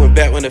cuss. Then went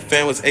back when the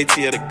fan was AT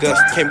at the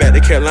gust. Came back to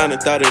Carolina,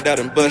 thought it out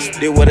and bust.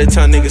 Did what a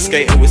time niggas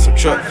skating with some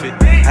truck fit.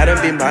 I done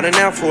been bout it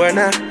now for a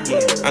night.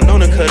 I know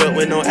to cut up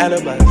with no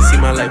alibi. See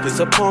my life is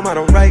a poem I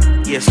don't write.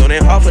 Yeah, so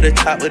then off of the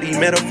top of these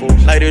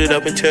metaphors. Lighted it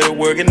up until the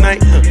work at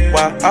night.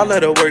 While all of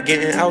the work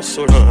getting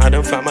outsourced. I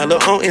done found my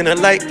little own inner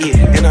light.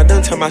 Yeah, and I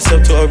done turned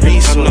myself to a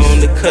resource.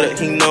 I known to cut it,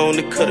 he known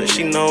to cut it,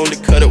 she known to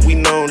cut it, we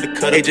known to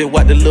cut it. They just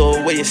watch the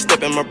little way you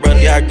steppin', my brother.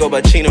 Yeah, I go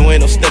by Chino,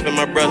 ain't no steppin',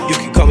 my brother. You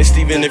can call me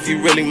Steven if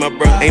you really my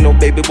brother. Ain't no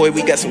baby boy,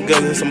 we got some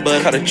guns and some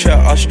butter. Caught a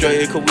trap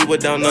Australia, cause we were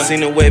down there.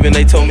 Seen a wave and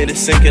they told me to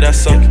sink it, I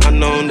sunk it. I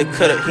known to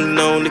cut it, he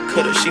known to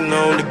cut it, she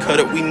known to cut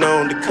it, we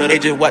known to cut it. They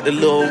just watch the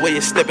little way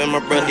you steppin', my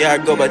brother. Yeah, I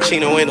go by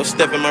Chino, ain't no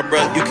steppin', my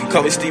brother. You can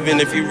call me Steven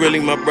if you really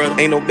my brother.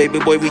 Ain't no baby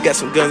boy, we got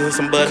some guns and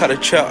some butter. Caught a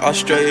trap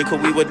Australia,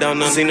 cause we were down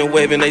there. Seen a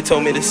wave and they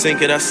told me to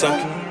sink it, I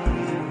sunk it.